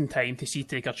just in time to see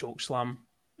Taker chokeslam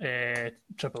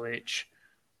Triple H,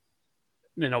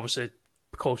 and then obviously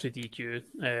calls the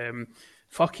DQ.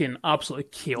 Fucking absolutely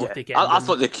chaotic. Yeah. I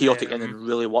thought the chaotic ending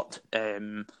really worked.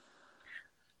 In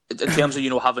terms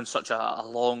of having such a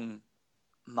long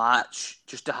match,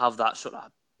 just to have that sort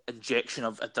of injection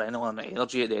of adrenaline and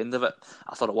energy at the end of it,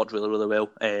 I thought it worked really, really well.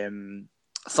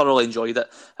 Thoroughly enjoyed it.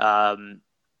 I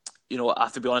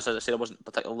have to be honest, as I said, I wasn't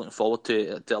particularly looking forward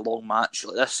to a long match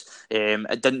like this.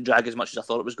 It didn't drag as much as I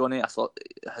thought it was going to. I thought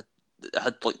it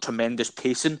had like tremendous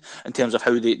pacing in terms of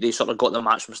how they sort of got the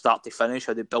match from start to finish,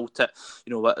 how they built it,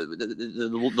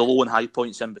 the low and high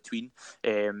points in between.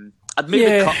 I'd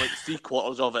maybe cut like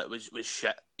 3/4 of it was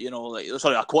shit.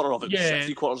 A quarter of it was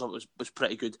shit. 3/4 of it was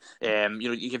pretty good.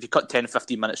 If you cut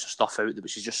 10-15 minutes of stuff out,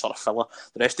 which is just sort of filler,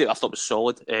 the rest of it I thought was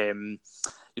solid.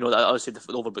 I would say the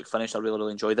overbooked finish, I really,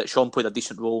 really enjoyed it. Sean played a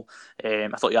decent role. I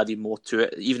thought he added more to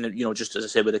it, even just as I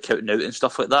said with the counting out and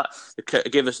stuff like that.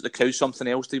 It gave us the crowd something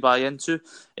else to buy into.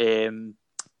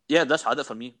 This had it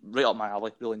for me, right up my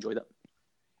alley. Really enjoyed it.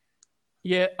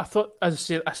 Yeah, I thought, as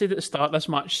I said at the start, this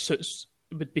match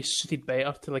would be suited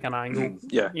better to like an angle.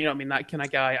 Yeah, you know what I mean, that kind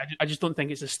of guy. I just don't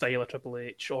think it's the style of Triple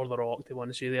H or The Rock. They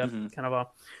want to see there kind of a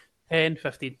 10,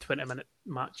 15, 20 minute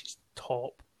match is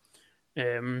top.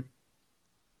 I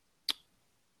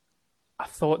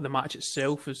thought the match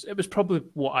itself was probably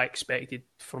what I expected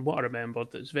from what I remembered.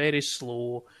 It was very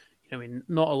slow.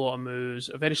 Not a lot of moves,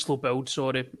 a very slow build.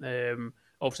 Sorry.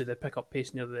 Obviously they pick up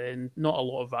pace near the end. Not a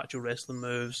lot of actual wrestling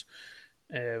moves.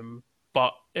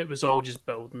 But it was all just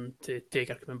building to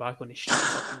Taker coming back on his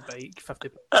fucking bike, 50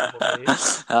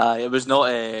 pounds away. It was not.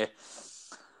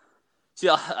 See,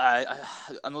 I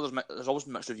know there's always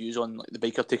mixed reviews on like the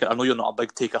Biker Taker. I know you're not a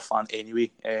big Taker fan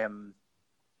anyway.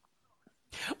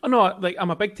 Oh no, like I'm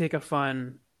a big Taker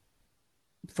fan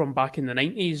from back in the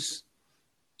 90s,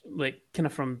 like kind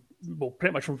of from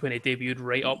pretty much from when he debuted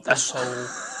right up until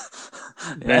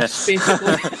this,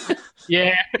 basically.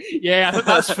 Yeah, I think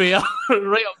that's fair.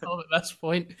 Right up until at this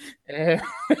point, you know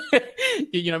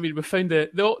what I mean. We found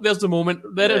there's the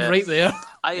moment. There it is, right there.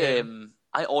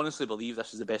 I honestly believe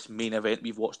this is the best main event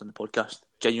we've watched on the podcast.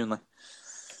 Genuinely.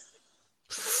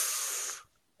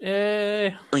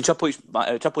 I mean, Triple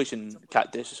H and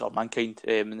Cactus or Mankind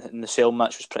in the Cell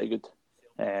match was pretty good.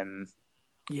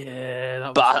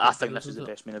 Yeah, but I think this is the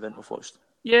best main event we've watched.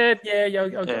 Yeah,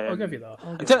 I'll give you that.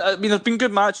 I mean, there's been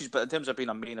good matches, but in terms of being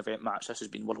a main event match, this has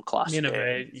been world class. Main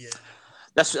event, yeah.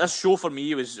 This show for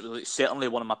me was certainly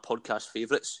one of my podcast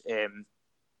favourites.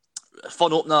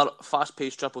 Fun opener,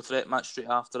 fast-paced triple threat match straight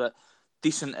after it.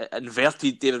 Decent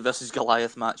inverted David versus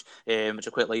Goliath match, which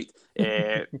I quite liked.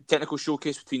 Technical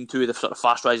showcase between two of the sort of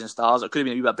fast-rising stars. It could have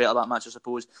been a wee bit better, that match, I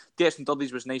suppose. Dix and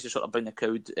Dudley's was nice to sort of bring the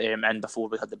crowd in before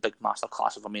we had the big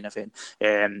masterclass of a main event.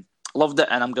 Loved it,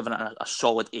 and I'm giving it a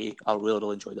solid A. I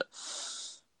really enjoyed it.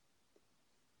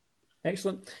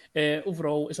 Excellent.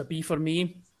 Overall, it's a B for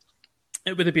me.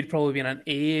 It would have probably been an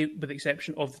A, with the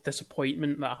exception of the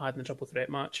disappointment that I had in the triple threat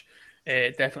match.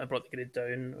 It definitely brought the grade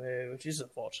down, which is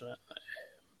unfortunate.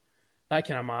 That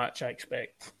kind of match, I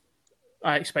expect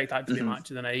that to be match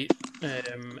of the night,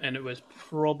 and it was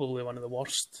probably one of the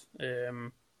worst.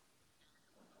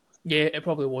 It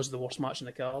probably was the worst match in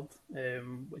the card,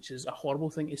 which is a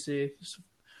horrible thing to say.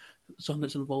 Something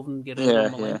that's involving Guerrero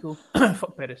and Malenko.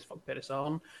 Fuck Peris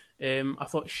Allen. I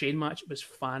thought Shane match was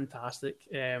fantastic.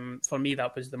 For me,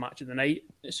 that was the match of the night.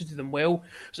 It suited them well.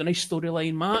 It was a nice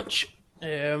storyline match.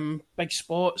 Big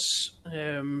spots.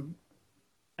 Again,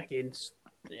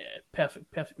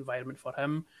 perfect environment for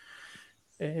him.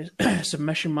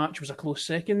 Submission match was a close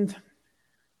second.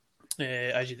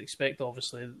 As you'd expect,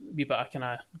 obviously, a wee bit of kind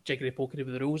of jiggery pokery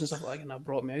with the rules and stuff like that, and that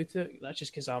brought me out to it. That's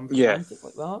just because I'm romantic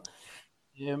like that.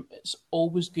 It's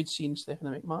always good seeing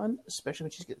Stephanie McMahon, especially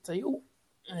when she's got the title.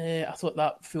 I thought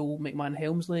that full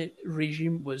McMahon-Helmsley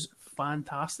regime was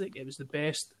fantastic. It was the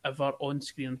best ever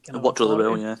on-screen kind of. Worked really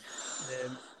well, yeah.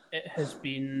 It has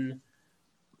been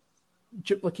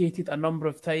duplicated a number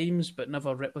of times, but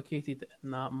never replicated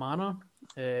in that manner.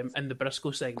 And the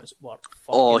Briscoe segments were.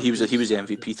 He was the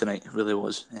MVP tonight. It really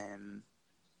was.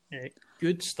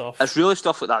 Good stuff. It's really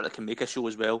stuff like that can make a show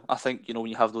as well. I think, when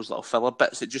you have those little filler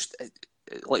bits, it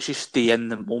lets you stay in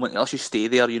the moment. It lets you stay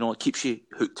there. It keeps you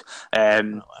hooked.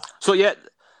 So yeah,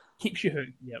 keeps you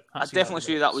hooked. Yep. I definitely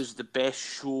say that was the best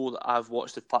show that I've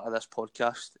watched as part of this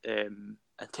podcast. In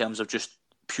terms of just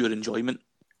pure enjoyment,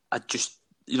 I just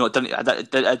I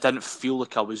didn't feel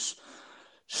like I was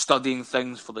studying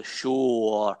things for the show,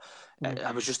 or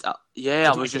I was just I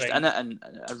was just in it and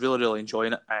I really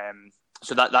enjoying it.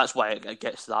 So that's why it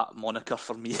gets that moniker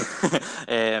for me.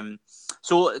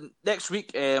 So next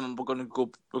week we're going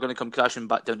to come crashing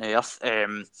back down to earth.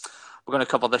 We're going to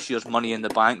cover this year's Money in the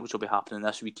Bank, which will be happening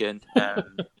this weekend.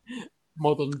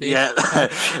 Modern day.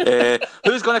 Yeah.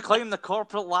 Who's going to climb the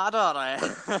corporate ladder?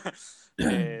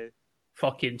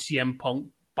 Fucking CM Punk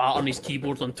battering his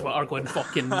keyboard on Twitter, going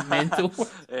fucking mental.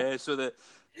 It's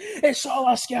all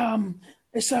a scam.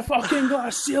 It's a fucking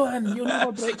glass ceiling. You'll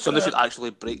never break it. Somebody should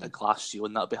actually break a glass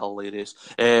ceiling. That'd be hilarious.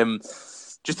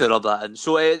 Just to rub that in.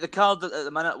 So the card at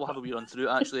the minute, we'll have a wee run through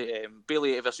it, actually.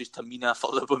 Bayley versus Tamina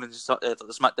for the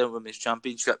SmackDown Women's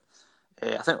Championship.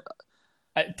 I think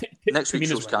next week's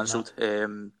show's cancelled.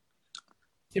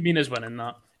 Tamina's winning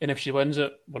that. And if she wins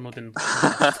it, we're not in.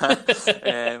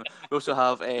 We also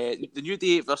have the New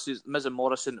Day versus Miz and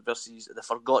Morrison versus the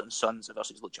Forgotten Sons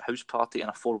versus Lucha House Party in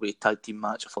a 4-way tag team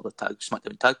match for the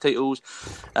SmackDown tag titles.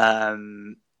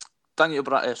 We've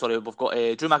got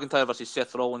Drew McIntyre versus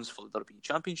Seth Rollins for the European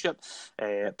Championship.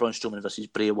 Braun Strowman versus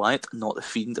Bray Wyatt, not the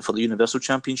Fiend, for the Universal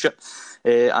Championship.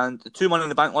 And the 2 Money in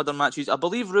the Bank ladder matches. I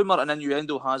believe rumour and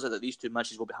innuendo has it that these 2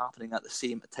 matches will be happening at the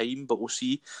same time, but we'll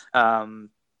see.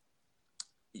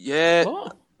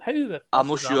 What? How I'm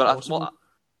not sure. I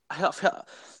thought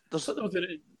they were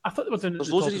doing there's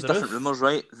loads of these different rumours,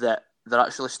 right? That they're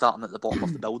actually starting at the bottom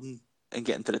of the building and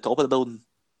getting to the top of the building.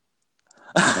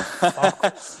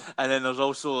 And then there's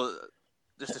also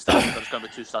just the standard. There's going to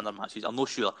be 2 standard matches. I'm not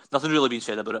sure. Nothing really being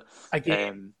said about it.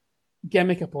 Again,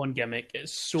 gimmick upon gimmick.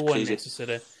 It's so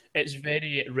unnecessary. It's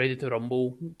very ready to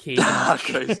rumble.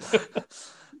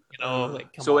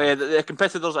 Like, come on. The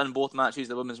competitors in both matches,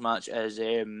 the women's match is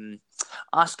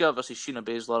Asuka versus Shayna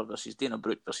Baszler versus Dana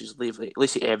Brooke versus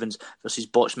Lacey Evans versus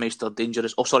Botchmeister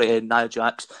Dangerous. Nia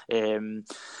Jax.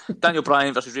 Daniel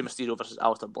Bryan versus Rey Mysterio versus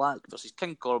Aleister Black versus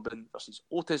King Corbin versus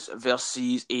Otis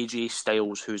versus AJ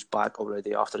Styles, who's back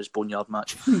already after his Boneyard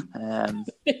match.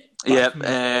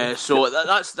 So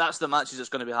that's the matches that's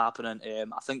going to be happening.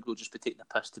 I think we'll just be taking the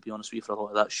piss, to be honest with you, for a lot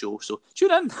of that show. So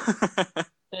tune in.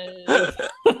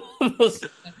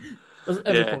 There's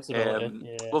every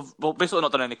possibility. We've basically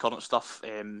not done any current stuff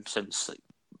since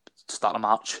start of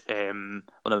March, on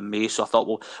May. So I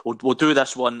thought we'll do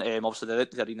this one. Obviously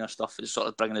the arena stuff is sort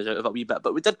of bringing us out of it a wee bit,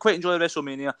 but we did quite enjoy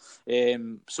WrestleMania.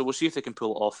 So we'll see if they can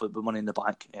pull it off with Money in the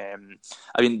Bank.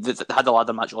 I mean, they had a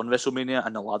ladder match on WrestleMania,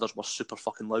 and the ladders were super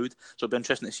fucking loud. So it'll be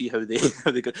interesting to see how they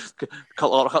got a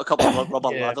couple of rubber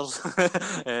ladders.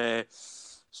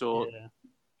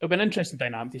 It'll be an interesting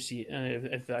dynamic to see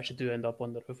if they actually do end up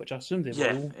on the roof, which I assume they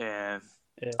will.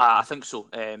 I think so.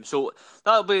 So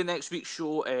that'll be next week's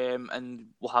show, and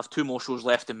we'll have 2 more shows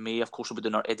left in May. Of course, we'll be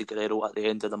doing our Eddie Guerrero at the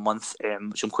end of the month,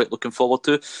 which I'm quite looking forward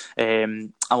to.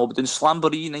 And we'll be doing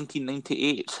Slamboree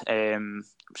 1998,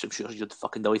 which I'm sure you're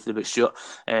fucking delighted about, Stuart.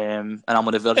 And I'm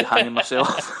on the verge of hanging myself.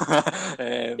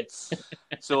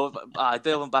 So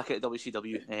delving back at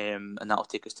WCW, and that'll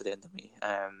take us to the end of May.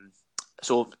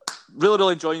 So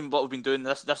really enjoying what we've been doing.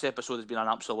 This episode has been an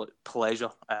absolute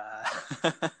pleasure.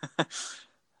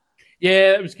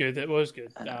 Yeah, it was good.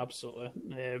 Absolutely.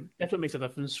 Definitely makes a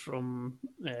difference from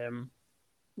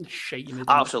shite you made.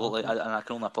 Absolutely, and I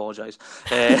can only apologise.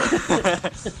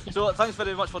 So thanks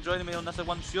very much for joining me on this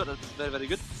one, Stuart. It was very, very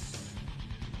good.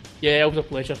 Yeah, it was a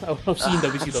pleasure. I'll see you in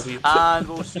WCW. And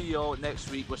we'll see you all next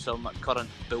week with some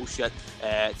current bullshit.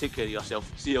 Take care of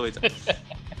yourself. See you later.